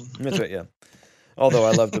 112,000. That's right, yeah. Although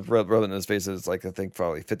I love to rub it in his face, it's like I think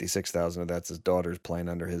probably 56,000 of that's his daughter's playing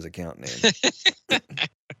under his account name.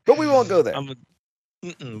 But we won't go there.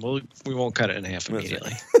 We won't cut it in half That's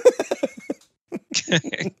immediately.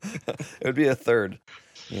 It would be a third.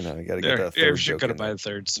 You got to get that Yeah, third we should joke cut in it by there. the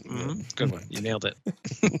thirds. Good one. You nailed it.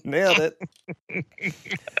 Nailed it.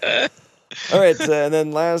 All right, and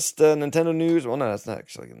then last Nintendo news. Well, no, that's not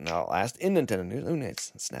actually. No, last in Nintendo news. Oh,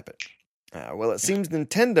 nice. Snap it. Well, it seems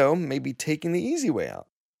Nintendo may be taking the easy way out.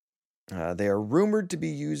 They are rumored to be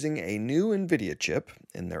using a new NVIDIA chip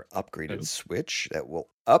in their upgraded Oh. Switch that will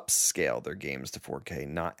upscale their games to 4K,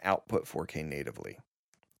 not output 4K natively.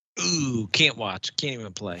 Ooh, can't watch. Can't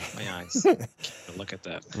even play. My eyes. Can't look at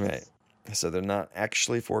that. Right. So they're not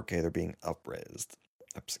actually 4K, they're being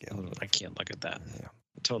upscaled. I can't look at that. Yeah.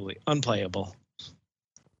 Totally unplayable.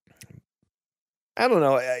 I don't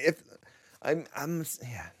know if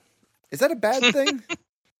yeah. Is that a bad thing?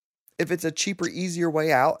 If it's a cheaper, easier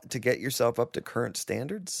way out to get yourself up to current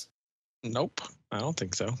standards? Nope, I don't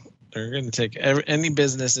think so. They're going to take any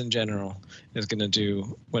business in general is going to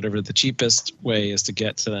do whatever the cheapest way is to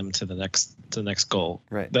get to them to the next goal.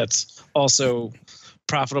 Right. That's also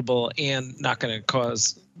profitable and not going to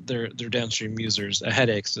cause their downstream users a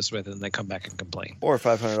headaches just with it, and they come back and complain. Or a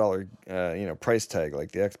 $500 price tag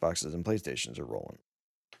like the Xboxes and PlayStations are rolling.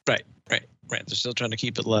 Right. They're still trying to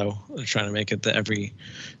keep it low. They're trying to make it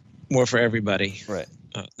more for everybody. Right.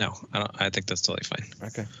 No, I don't. I think that's totally fine.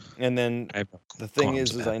 Okay. And then I have the thing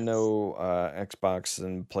qualms is with I that. know Xbox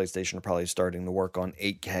and PlayStation are probably starting to work on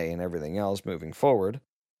 8K and everything else moving forward.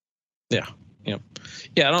 Yeah.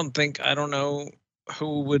 I don't know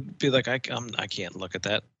who would be like, I can't look at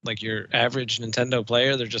that. Like your average Nintendo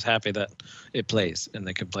player, they're just happy that it plays and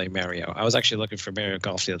they can play Mario. I was actually looking for Mario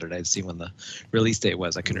Golf the other day to see when the release date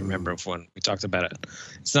was. I couldn't remember when we talked about it.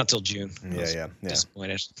 It's not till June. I was Yeah.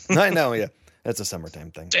 disappointed. I know, yeah. That's a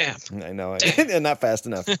summertime thing. Damn. I know. Damn. And not fast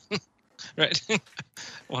enough. Right.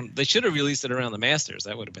 Well, they should have released it around the Masters.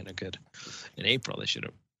 That would have been in April. They should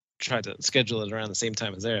have tried to schedule it around the same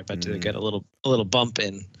time as there. I bet you they get a little bump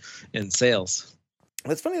in sales.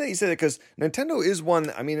 It's funny that you say that because Nintendo is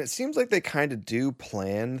one. I mean, it seems like they kind of do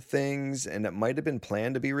plan things, and it might have been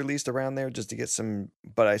planned to be released around there just to get some.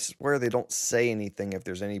 But I swear they don't say anything if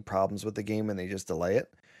there's any problems with the game, and they just delay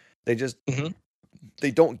it. They just they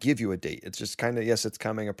don't give you a date. It's just kind of yes, it's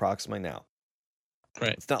coming approximately now.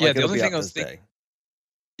 Right. It's not Yeah, like the it'll only be thing out I was this day.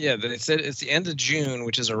 Yeah, they said it's the end of June,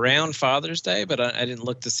 which is around Father's Day, but I didn't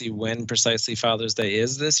look to see when precisely Father's Day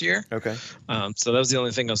is this year. Okay. So that was the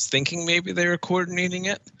only thing I was thinking. Maybe they were coordinating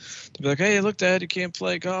it to be like, "Hey, look, Dad, you can't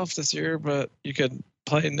play golf this year, but you could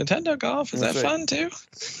play Nintendo golf. Is That's that right. fun too?"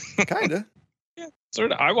 Kinda. Yeah,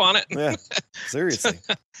 sort of. I want it. Yeah. Seriously.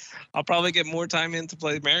 I'll probably get more time in to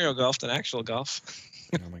play Mario Golf than actual golf.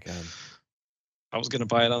 Oh my god. I was gonna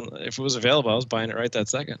buy it if it was available. I was buying it right that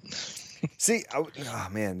second. See, oh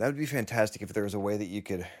man, that would be fantastic if there was a way that you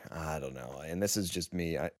could, I don't know, and this is just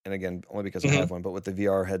me, and again, only because I have one, but with the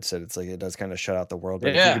VR headset, it's like it does kind of shut out the world.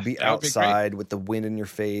 But if you could be that would be great. outside with the wind in your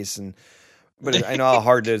face, but I know how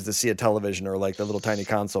hard it is to see a television or like the little tiny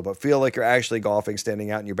console, but feel like you're actually golfing,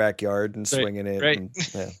 standing out in your backyard and swinging it. Right. And,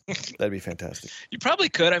 yeah, that'd be fantastic. You probably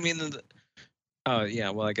could. I mean,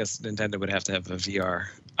 yeah. Well, I guess Nintendo would have to have a VR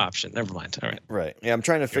option. Never mind. All right. Right. Yeah, I'm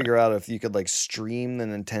trying to figure out if you could like stream the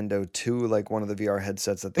Nintendo to like one of the VR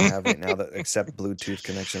headsets that they have right now that accept Bluetooth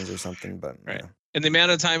connections or something. But right. Yeah. And the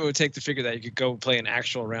amount of time it would take to figure that, you could go play an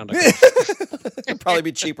actual round of golf. It'd probably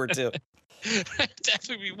be cheaper too.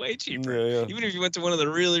 Definitely be way cheaper. Yeah. Even if you went to one of the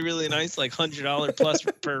really, really nice, like $100 plus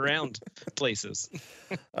per round places.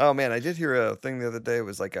 Oh man, I did hear a thing the other day. It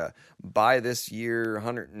was like a buy this year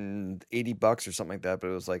 $180 or something like that. But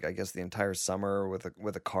it was like, I guess the entire summer with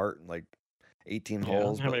a cart, like 18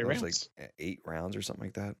 holes. How many it was rounds? like 8 rounds or something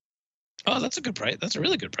like that. Oh, that's a good price. That's a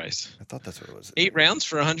really good price. I thought that's what it was. 8 rounds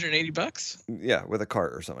for $180? Yeah, with a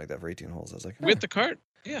cart or something like that for 18 holes. I was like, With the cart?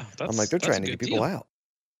 Yeah. I'm like, they're trying to get people out.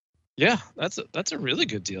 Yeah, that's a really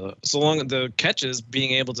good deal. So long the catch is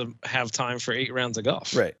being able to have time for 8 rounds of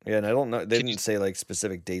golf. Right. Yeah, and I don't know. They didn't say like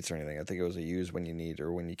specific dates or anything. I think it was a use when you need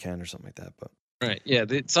or when you can or something like that. But right. Yeah.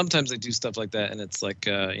 Sometimes they do stuff like that, and it's like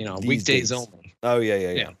These weekdays dates. only. Oh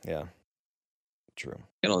yeah. True.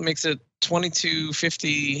 It makes it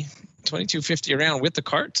 $22.50 around with the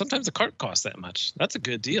cart. Sometimes the cart costs that much. That's a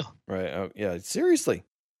good deal. Right. Oh yeah. Seriously.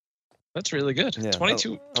 That's really good. Yeah.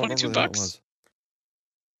 22 bucks.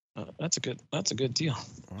 That's a good deal.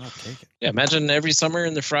 I'll take it. Yeah, imagine every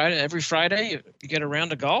Friday you get a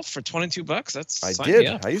round of golf for $22. That's I sign did. me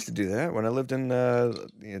up. I used to do that when I lived in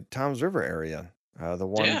Toms River area. The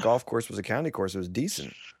one golf course was a county course. It was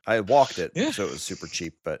decent. I walked it, so it was super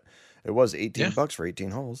cheap, but it was $18 for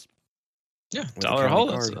 18 holes. Yeah, $1 a hole.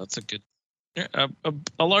 That's a good. Yeah,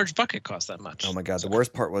 a large bucket costs that much. Oh my god! The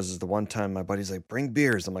worst part was the one time my buddy's like, "Bring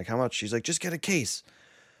beers." I'm like, "How much?" She's like, "Just get a case."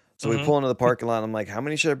 So we pull into the parking lot. And I'm like, "How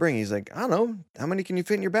many should I bring?" He's like, "I don't know. How many can you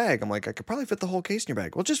fit in your bag?" I'm like, "I could probably fit the whole case in your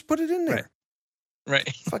bag." Well, just put it in there.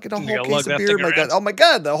 Right. Fucking a whole case of beer. Oh my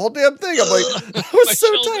god, the whole damn thing. I'm like, I was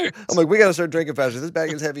so tired. I'm like, we gotta start drinking faster. This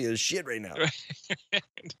bag is heavy as shit right now.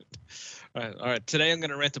 All right. Today I'm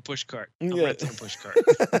gonna rent a push cart. I'm renting a push cart.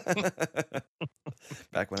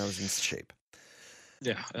 Back when I was in shape.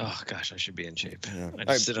 Yeah. Oh gosh, I should be in shape. Yeah. I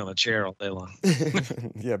just sit on a chair all day long.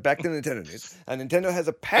 Yeah. Back to Nintendo news. Nintendo has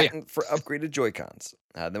a patent for upgraded Joy-Cons.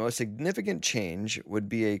 The most significant change would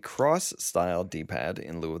be a cross-style D-pad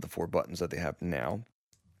in lieu of the 4 buttons that they have now.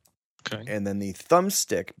 Okay. And then the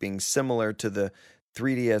thumbstick being similar to the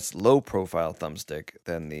 3DS low-profile thumbstick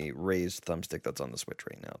than the raised thumbstick that's on the Switch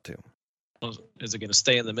right now too. Well, is it going to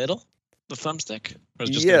stay in the middle, the thumbstick? Or is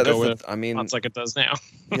it just it's like it does now?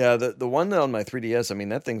 Yeah, the one on my 3DS, I mean,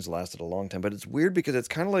 that thing's lasted a long time, but it's weird because it's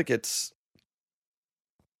kind of like it's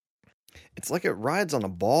like it rides on a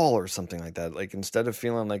ball or something like that. Like instead of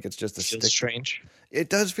feeling like it's just a stick. Strange. It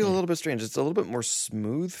does feel a little bit strange. It's a little bit more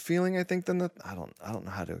smooth feeling, I think, than I don't know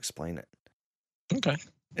how to explain it. Okay.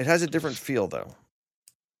 It has a different feel though.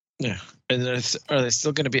 Yeah. And are they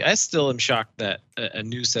still going to be? I still am shocked that a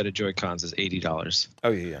new set of Joy-Cons is $80.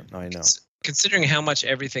 Oh yeah, I know. Considering how much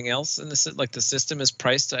everything else in the system is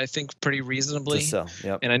priced, I think pretty reasonably. To sell.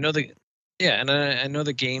 Yep. And I know I know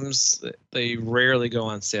the games, they rarely go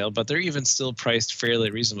on sale, but they're even still priced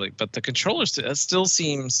fairly reasonably. But the controllers, that still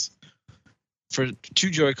seems, for 2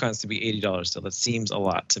 Joy-Cons to be $80 still, that seems a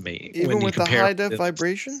lot to me. Even with the high def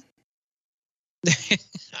vibration?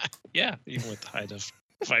 Yeah, even with the high def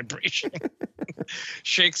vibration.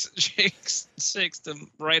 shakes them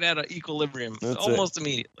right out of equilibrium almost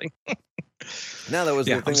immediately. No, that was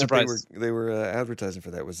the thing that they were advertising for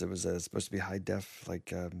that was it was supposed to be high def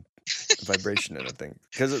vibration and a thing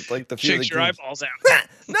because it's like the shakes your eyeballs out.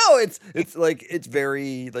 No, it's like it's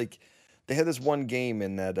very like they had this one game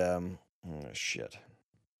in that shit.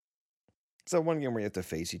 It's that one game where you have to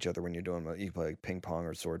face each other when you're doing you play like ping pong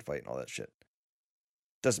or sword fight and all that shit.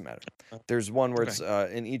 Doesn't matter. There's one where it's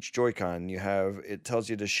in each Joy-Con it tells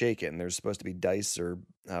you to shake it and there's supposed to be dice or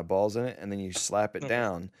balls in it and then you slap it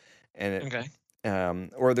down and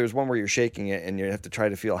it or there's one where you're shaking it and you have to try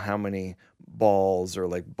to feel how many balls or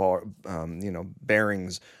like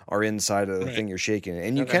bearings are inside of the thing you're shaking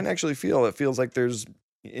and you can actually feel it feels like there's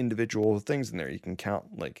individual things in there you can count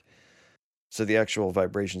so the actual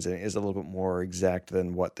vibrations in it is a little bit more exact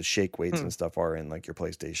than what the shake weights and stuff are in like your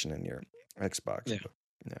PlayStation and your Xbox.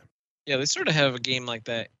 Yeah, they sort of have a game like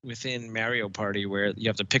that within Mario Party where you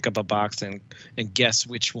have to pick up a box and guess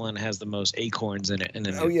which one has the most acorns in it, and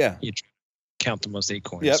then you count the most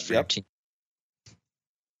acorns. Yep.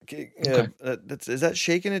 Is that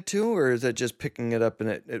shaking it too, or is that just picking it up and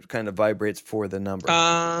it kind of vibrates for the number?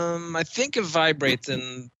 I think it vibrates,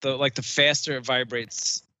 and the faster it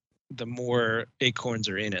vibrates, the more acorns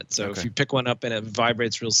are in it. So if you pick one up and it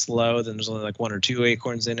vibrates real slow, then there's only like 1 or 2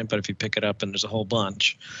 acorns in it. But if you pick it up and there's a whole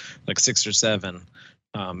bunch, like 6 or 7,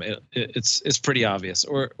 it's pretty obvious.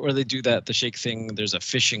 Or they do the shake thing. There's a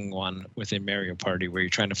fishing one within Mario Party where you're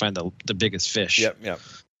trying to find the biggest fish. Yep.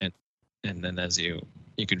 And then as you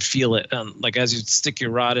can feel it, like as you stick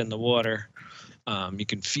your rod in the water, you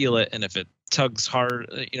can feel it. And if it tugs hard,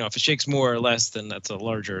 if it shakes more or less, then that's a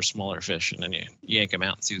larger or smaller fish. And then you yank him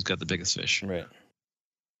out and see who's got the biggest fish. Right.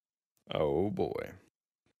 Oh boy.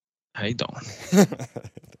 How you doing?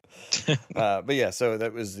 But yeah, so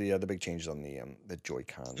that was the big changes on the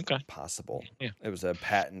Joy-Con possible. Yeah. It was a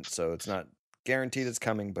patent, so it's not guaranteed it's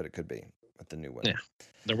coming, but it could be with the new one. Yeah,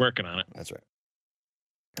 they're working on it. That's right.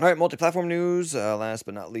 All right, multi-platform news. Last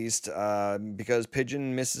but not least, because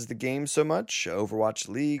Pigeon misses the game so much, Overwatch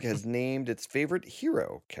League has named its favorite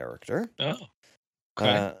hero character. Oh,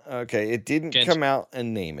 okay. Okay, it didn't come out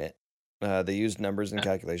and name it. They used numbers and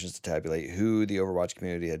calculations to tabulate who the Overwatch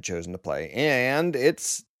community had chosen to play, and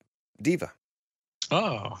it's D.Va.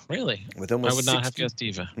 Oh, really? With almost I would not have guessed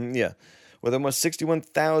D.Va. Yeah. With almost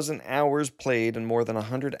 61,000 hours played and more than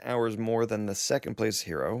 100 hours more than the second place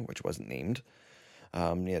hero, which wasn't named.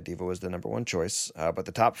 D.Va was the number one choice. But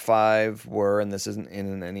the top 5 were, and this isn't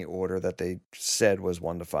in any order that they said was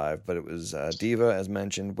 1 to 5, but it was D.Va, as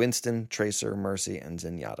mentioned, Winston, Tracer, Mercy, and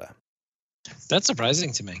Zenyatta. That's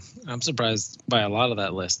surprising to me. I'm surprised by a lot of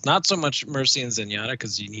that list. Not so much Mercy and Zenyatta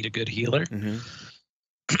because you need a good healer. Mm-hmm.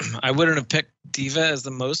 I wouldn't have picked D.Va as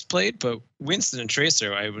the most played, but Winston and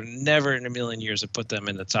Tracer, I would never in a million years have put them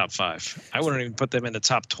in the top 5. I wouldn't even put them in the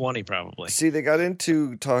top 20 probably. See, they got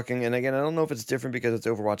into talking, and again, I don't know if it's different because it's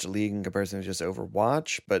Overwatch League in comparison to just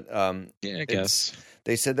Overwatch, but I guess.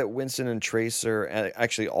 They said that Winston and Tracer,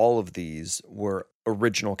 actually all of these, were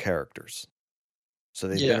original characters. So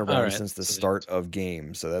they've been around since the start of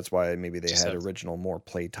games, so that's why maybe they had original more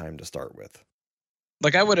play time to start with.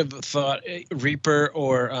 Like I would have thought Reaper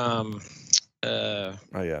or Roadhog?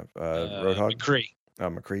 McCree.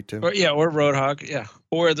 McCree too? Or Roadhog, yeah.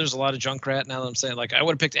 Or there's a lot of Junkrat now that I'm saying. Like I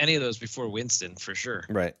would have picked any of those before Winston for sure.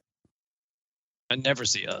 Right. I never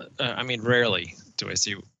see rarely do I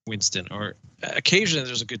see Winston, or occasionally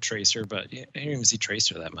there's a good Tracer, but I don't even see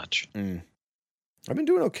Tracer that much. I've been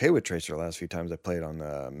doing okay with Tracer the last few times I played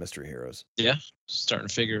on Mystery Heroes. Yeah, starting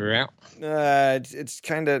to figure her out. It's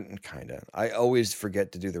kind of. I always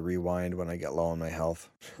forget to do the rewind when I get low on my health.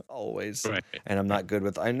 Always. Right. And I'm not good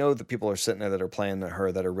with. I know the people are sitting there that are playing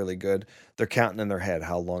her that are really good. They're counting in their head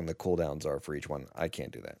how long the cooldowns are for each one. I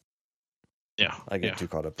can't do that. Yeah. I get too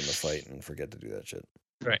caught up in the fight and forget to do that shit.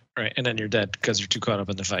 Right. And then you're dead because you're too caught up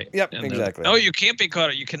in the fight. Yep, and exactly. You can't be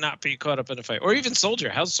caught up. You cannot be caught up in a fight. Or even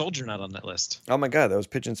Soldier. How's Soldier not on that list? Oh my God, that was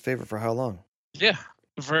Pigeon's favorite for how long? Yeah,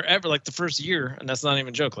 forever, like the first year, and that's not even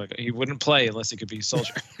a joke. Like he wouldn't play unless he could be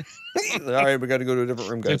Soldier. All right, we got to go to a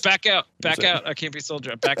different room, guys. Like, back out. I can't be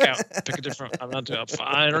Soldier. Back out. Pick a different. I'm not doing.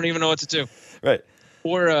 I don't even know what to do. Right.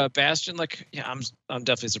 Or Bastion. Like, I'm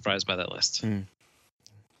definitely surprised by that list.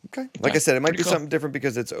 Okay. Like I said, it might be something different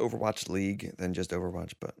because it's Overwatch League than just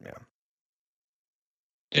Overwatch, but yeah.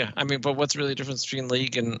 Yeah, I mean, but what's really the difference between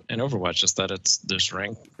League and Overwatch? Just that there's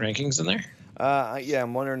rankings in there?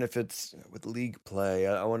 I'm wondering if it's with League play.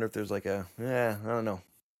 I wonder if there's like I don't know.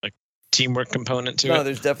 Like teamwork component to it? No,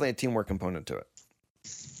 there's definitely a teamwork component to it.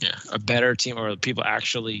 Yeah, a better team, or people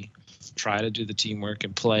actually try to do the teamwork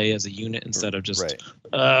and play as a unit instead of just,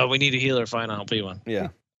 we need a healer, fine, I'll be one. Yeah,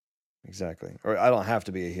 exactly. Or I don't have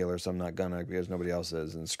to be a healer, so I'm not gonna because nobody else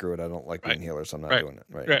is, and screw it, I don't like being a healer, so I'm not doing it.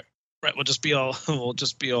 Right. We'll just be all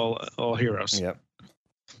heroes. Yep.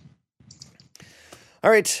 All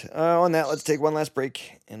right. On that, let's take one last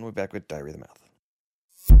break, and we're back with Diary of the Mouth.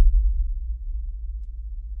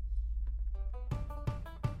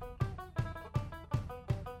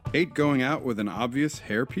 Hate going out with an obvious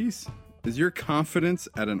hairpiece? Is your confidence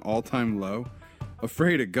at an all-time low?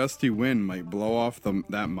 Afraid a gusty wind might blow off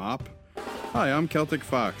that mop? Hi, I'm Celtic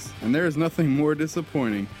Fox, and there is nothing more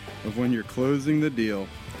disappointing of when you're closing the deal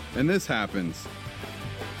and this happens.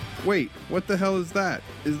 Wait, what the hell is that?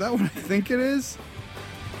 Is that what I think it is?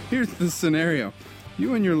 Here's the scenario.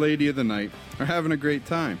 You and your lady of the night are having a great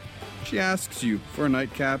time. She asks you for a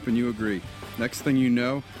nightcap and you agree. Next thing you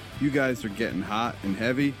know, you guys are getting hot and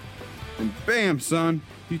heavy. And bam, son,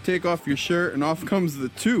 you take off your shirt and off comes the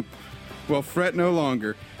toop. Well, fret no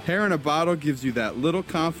longer. Hair in a bottle gives you that little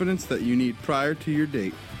confidence that you need prior to your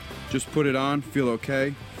date. Just put it on, feel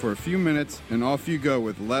okay, for a few minutes, and off you go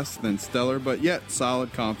with less than stellar but yet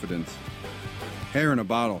solid confidence. Hair in a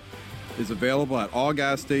Bottle is available at all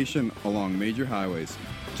gas stations along major highways.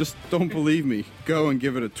 Just don't believe me. Go and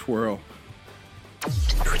give it a twirl. All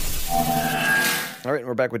right, and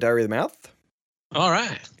we're back with Diary of the Mouth. All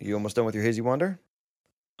right. You almost done with your hazy wander?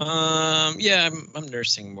 Yeah, I'm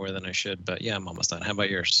nursing more than I should, but yeah, I'm almost done. How about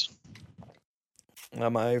yours?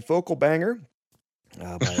 My Focal Banger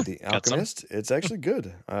by The Got some? Alchemist. It's actually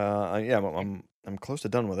good. I'm close to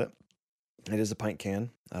done with it. It is a pint can,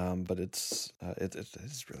 but it's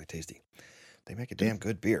really tasty. They make a damn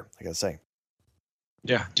good beer, I gotta say.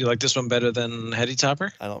 Yeah. Do you like this one better than Heady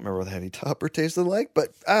Topper? I don't remember what the Heady Topper tasted like,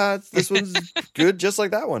 but this one's good just like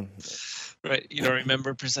that one. Right. You don't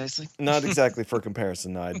remember precisely? Not exactly for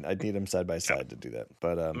comparison. No, I'd need them side by side to do that.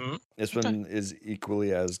 But this Okay. one is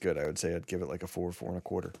equally as good. I would say I'd give it like a 4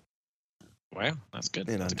 1/4. Wow, that's good.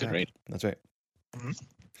 And That's a good untapped. rate. That's right.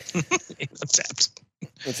 Untapped.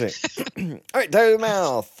 That's right. All right, Diary of the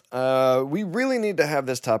Mouth. We really need to have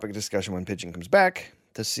this topic discussion when Pigeon comes back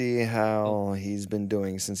to see how he's been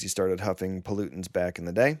doing since he started huffing pollutants back in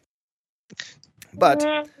the day. But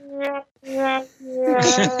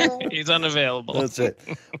He's unavailable. that's it.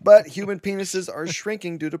 But human penises are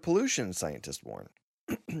shrinking due to pollution, scientists warn.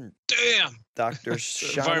 Damn. Dr.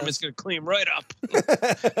 The environment's Shauna, going to clean right up.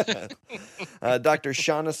 Dr.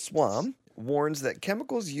 Shauna Swam warns that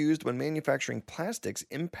chemicals used when manufacturing plastics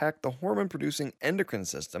impact the hormone-producing endocrine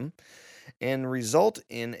system and result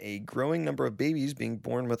in a growing number of babies being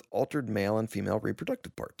born with altered male and female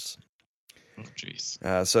reproductive parts. Oh, jeez.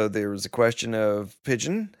 So there was a question of,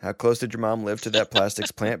 Pigeon, how close did your mom live to that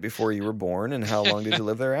plastics plant before you were born, and how long did you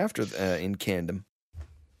live there after in Camden?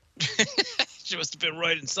 She must have been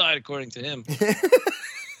right inside, according to him.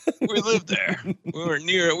 We lived there. We weren't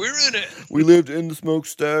near it. We were in it. We lived in the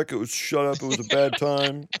smokestack. It was shut up. It was a bad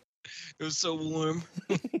time. It was so warm.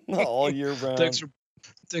 All year round. Thanks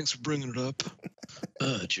for bringing it up.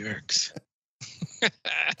 Jerks.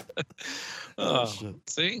 Oh, shit.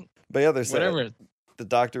 see? But yeah, they're saying, Whatever. the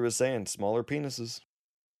doctor was saying smaller penises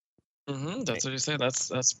That's what you say.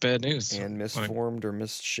 That's bad news. and misformed or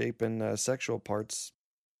misshapen sexual parts.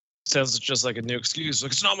 Sounds just like a new excuse.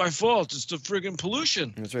 Like, it's not my fault. It's the friggin'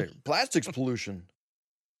 pollution. That's right. Plastics pollution.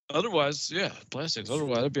 Otherwise, yeah, plastics.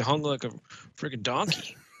 Otherwise, I'd be hung like a friggin'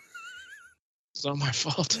 donkey. It's not my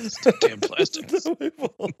fault. It's the damn plastics.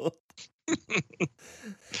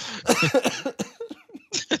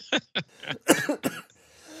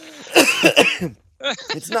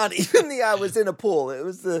 It's not even the I was in a pool. It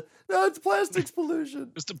was it's plastics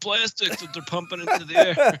pollution. It's the plastics that they're pumping into the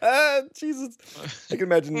air. Jesus. I can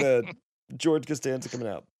imagine George Costanza coming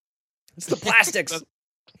out. It's the plastics.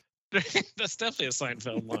 That's definitely a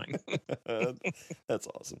Seinfeld line. That's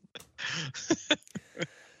awesome.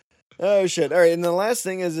 Oh, shit. All right. And the last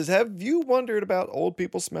thing is have you wondered about old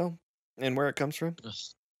people smell and where it comes from?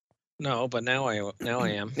 No, but now I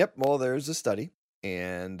am. Yep. Well, there's a study,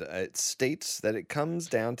 and it states that it comes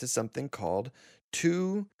down to something called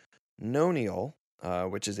 2-nonial,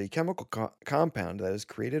 which is a chemical compound that is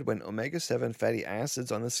created when omega-7 fatty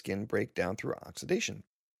acids on the skin break down through oxidation.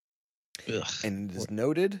 Ugh. And it is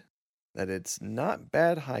noted that it's not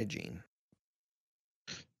bad hygiene.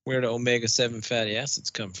 Where do omega-7 fatty acids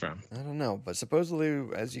come from? I don't know, but supposedly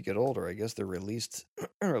as you get older, I guess they're released,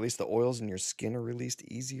 or at least the oils in your skin are released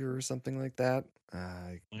easier or something like that.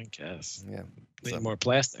 I guess. Yeah. Need more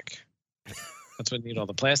plastic. That's what we need all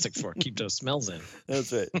the plastic for. Keep those smells in.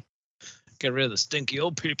 That's right. Get rid of the stinky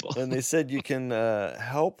old people. And they said you can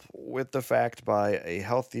help with the fact by a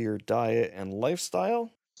healthier diet and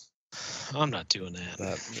lifestyle. I'm not doing that.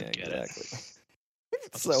 Yeah, Forget exactly. it.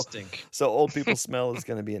 So, stink. so old people smell is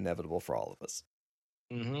going to be inevitable for all of us.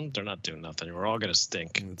 They're not doing nothing. We're all gonna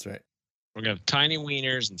stink. That's right. We're gonna have tiny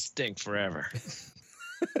wieners and stink forever.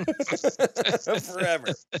 Forever.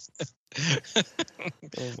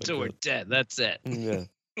 Till we're dead. That's it. Yeah.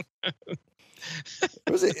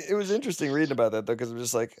 It was interesting reading about that though, because it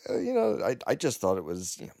was just like I just thought it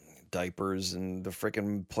was diapers and the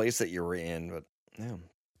freaking place that you were in, but yeah.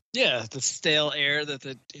 Yeah, the stale air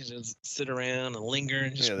that just sit around and linger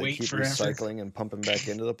and just They wait keep forever. recycling and pumping back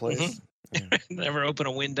into the place. Yeah. Never open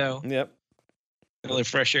a window. Yep. Only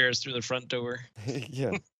fresh air is through the front door.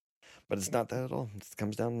 Yeah. But it's not that at all. It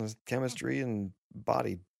comes down to chemistry and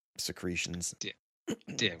body secretions.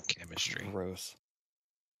 Damn chemistry. Gross.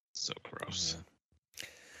 So gross. Yeah.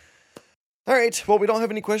 All right. Well, we don't have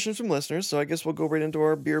any questions from listeners, so I guess we'll go right into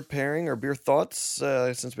our beer pairing or beer thoughts,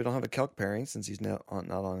 since we don't have a Kelk pairing since he's not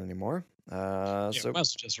on anymore. So we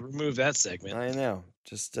must just remove that segment. I know.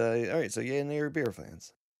 Just all right. So yeah, and your beer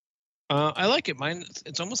fans. I like it. Mine,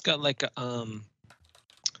 it's almost got like a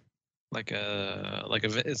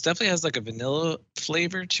it definitely has like a vanilla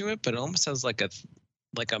flavor to it, but it almost has like a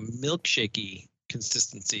milkshakey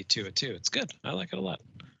consistency to it too. It's good. I like it a lot.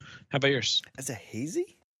 How about yours? As a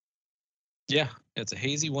hazy? Yeah, it's a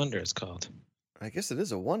hazy wonder. It's called. I guess it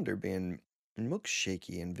is a wonder being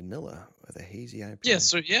milkshakey and vanilla with a hazy IPA. Yeah.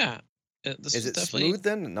 So yeah, this is it definitely smooth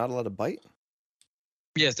then? Not a lot of bite?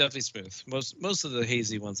 Yeah, it's definitely smooth. Most of the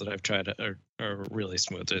hazy ones that I've tried are really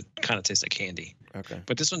smooth. It kind of tastes like candy. Okay.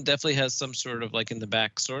 But this one definitely has some sort of like in the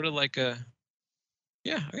back, sort of like I'm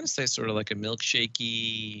gonna say sort of like a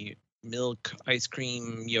milkshakey milk ice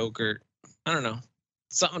cream yogurt. I don't know,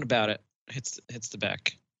 something about it hits the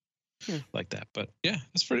back like that. But yeah,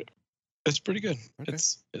 it's pretty good. Okay.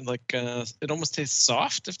 It's like it almost tastes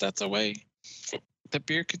soft, if that's a way that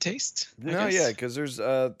beer could taste. No, yeah, because there's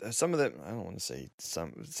some of the, I don't want to say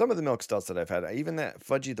some of the milk stouts that I've had, even that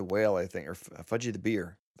Fudgy the Whale, I think, or Fudgy the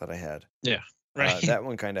Beer that I had. Yeah, right. That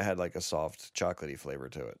one kind of had like a soft chocolatey flavor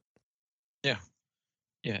to it. Yeah,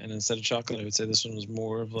 and instead of chocolate, I would say this one was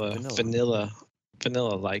more of a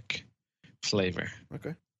vanilla-like flavor.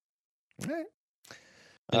 Okay. All right.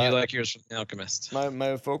 And you like yours from The Alchemist.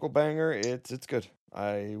 My focal banger, it's good.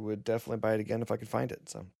 I would definitely buy it again if I could find it.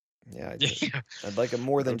 So yeah, I'd like it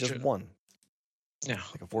more than just one. Yeah,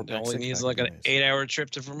 like a 4-pack. It only needs like an 8-hour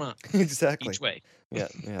trip to Vermont. Exactly. Each way. Yeah.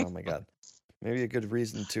 Oh my God. Maybe a good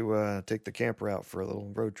reason to take the camper out for a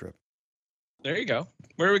little road trip. There you go.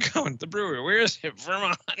 Where are we going? The brewery. Where is it?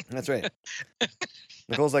 Vermont. That's right.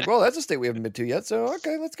 Nicole's like, well, that's a state we haven't been to yet. So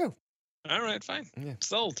okay, let's go. All right, fine. Yeah.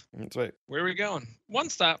 Sold. That's right. Where are we going?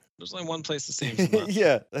 One stop. There's only one place to see in Vermont.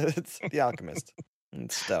 Yeah, it's The Alchemist.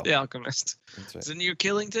 And Stout. The Alchemist. That's right. Is it near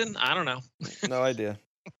Killington? I don't know. No idea.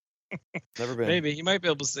 Never been. Maybe. You might be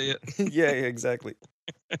able to see it. yeah, exactly.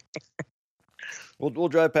 We'll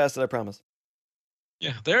drive past it, I promise.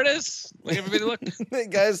 Yeah, there it is. Look, everybody look. Hey,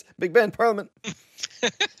 guys, Big Ben, Parliament.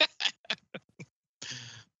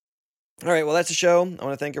 All right, well, that's the show. I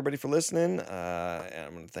want to thank everybody for listening. And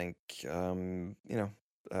I'm going to thank,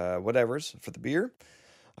 whatevers for the beer.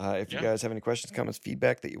 If you guys have any questions, comments,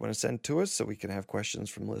 feedback that you want to send to us so we can have questions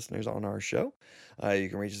from listeners on our show, you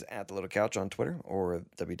can reach us at The Loaded Couch on Twitter or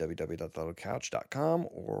www.theloadedcouch.com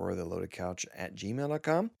or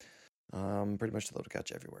theloadedcouch@gmail.com. Pretty much The Loaded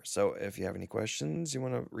Couch everywhere. So if you have any questions, you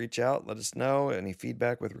want to reach out, let us know. Any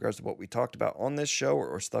feedback with regards to what we talked about on this show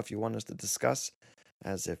or stuff you want us to discuss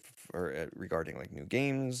regarding like new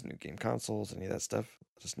games, new game consoles, any of that stuff,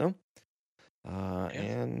 let us know.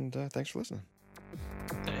 And thanks for listening.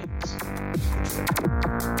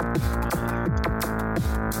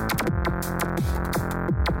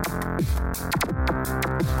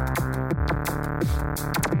 Thanks.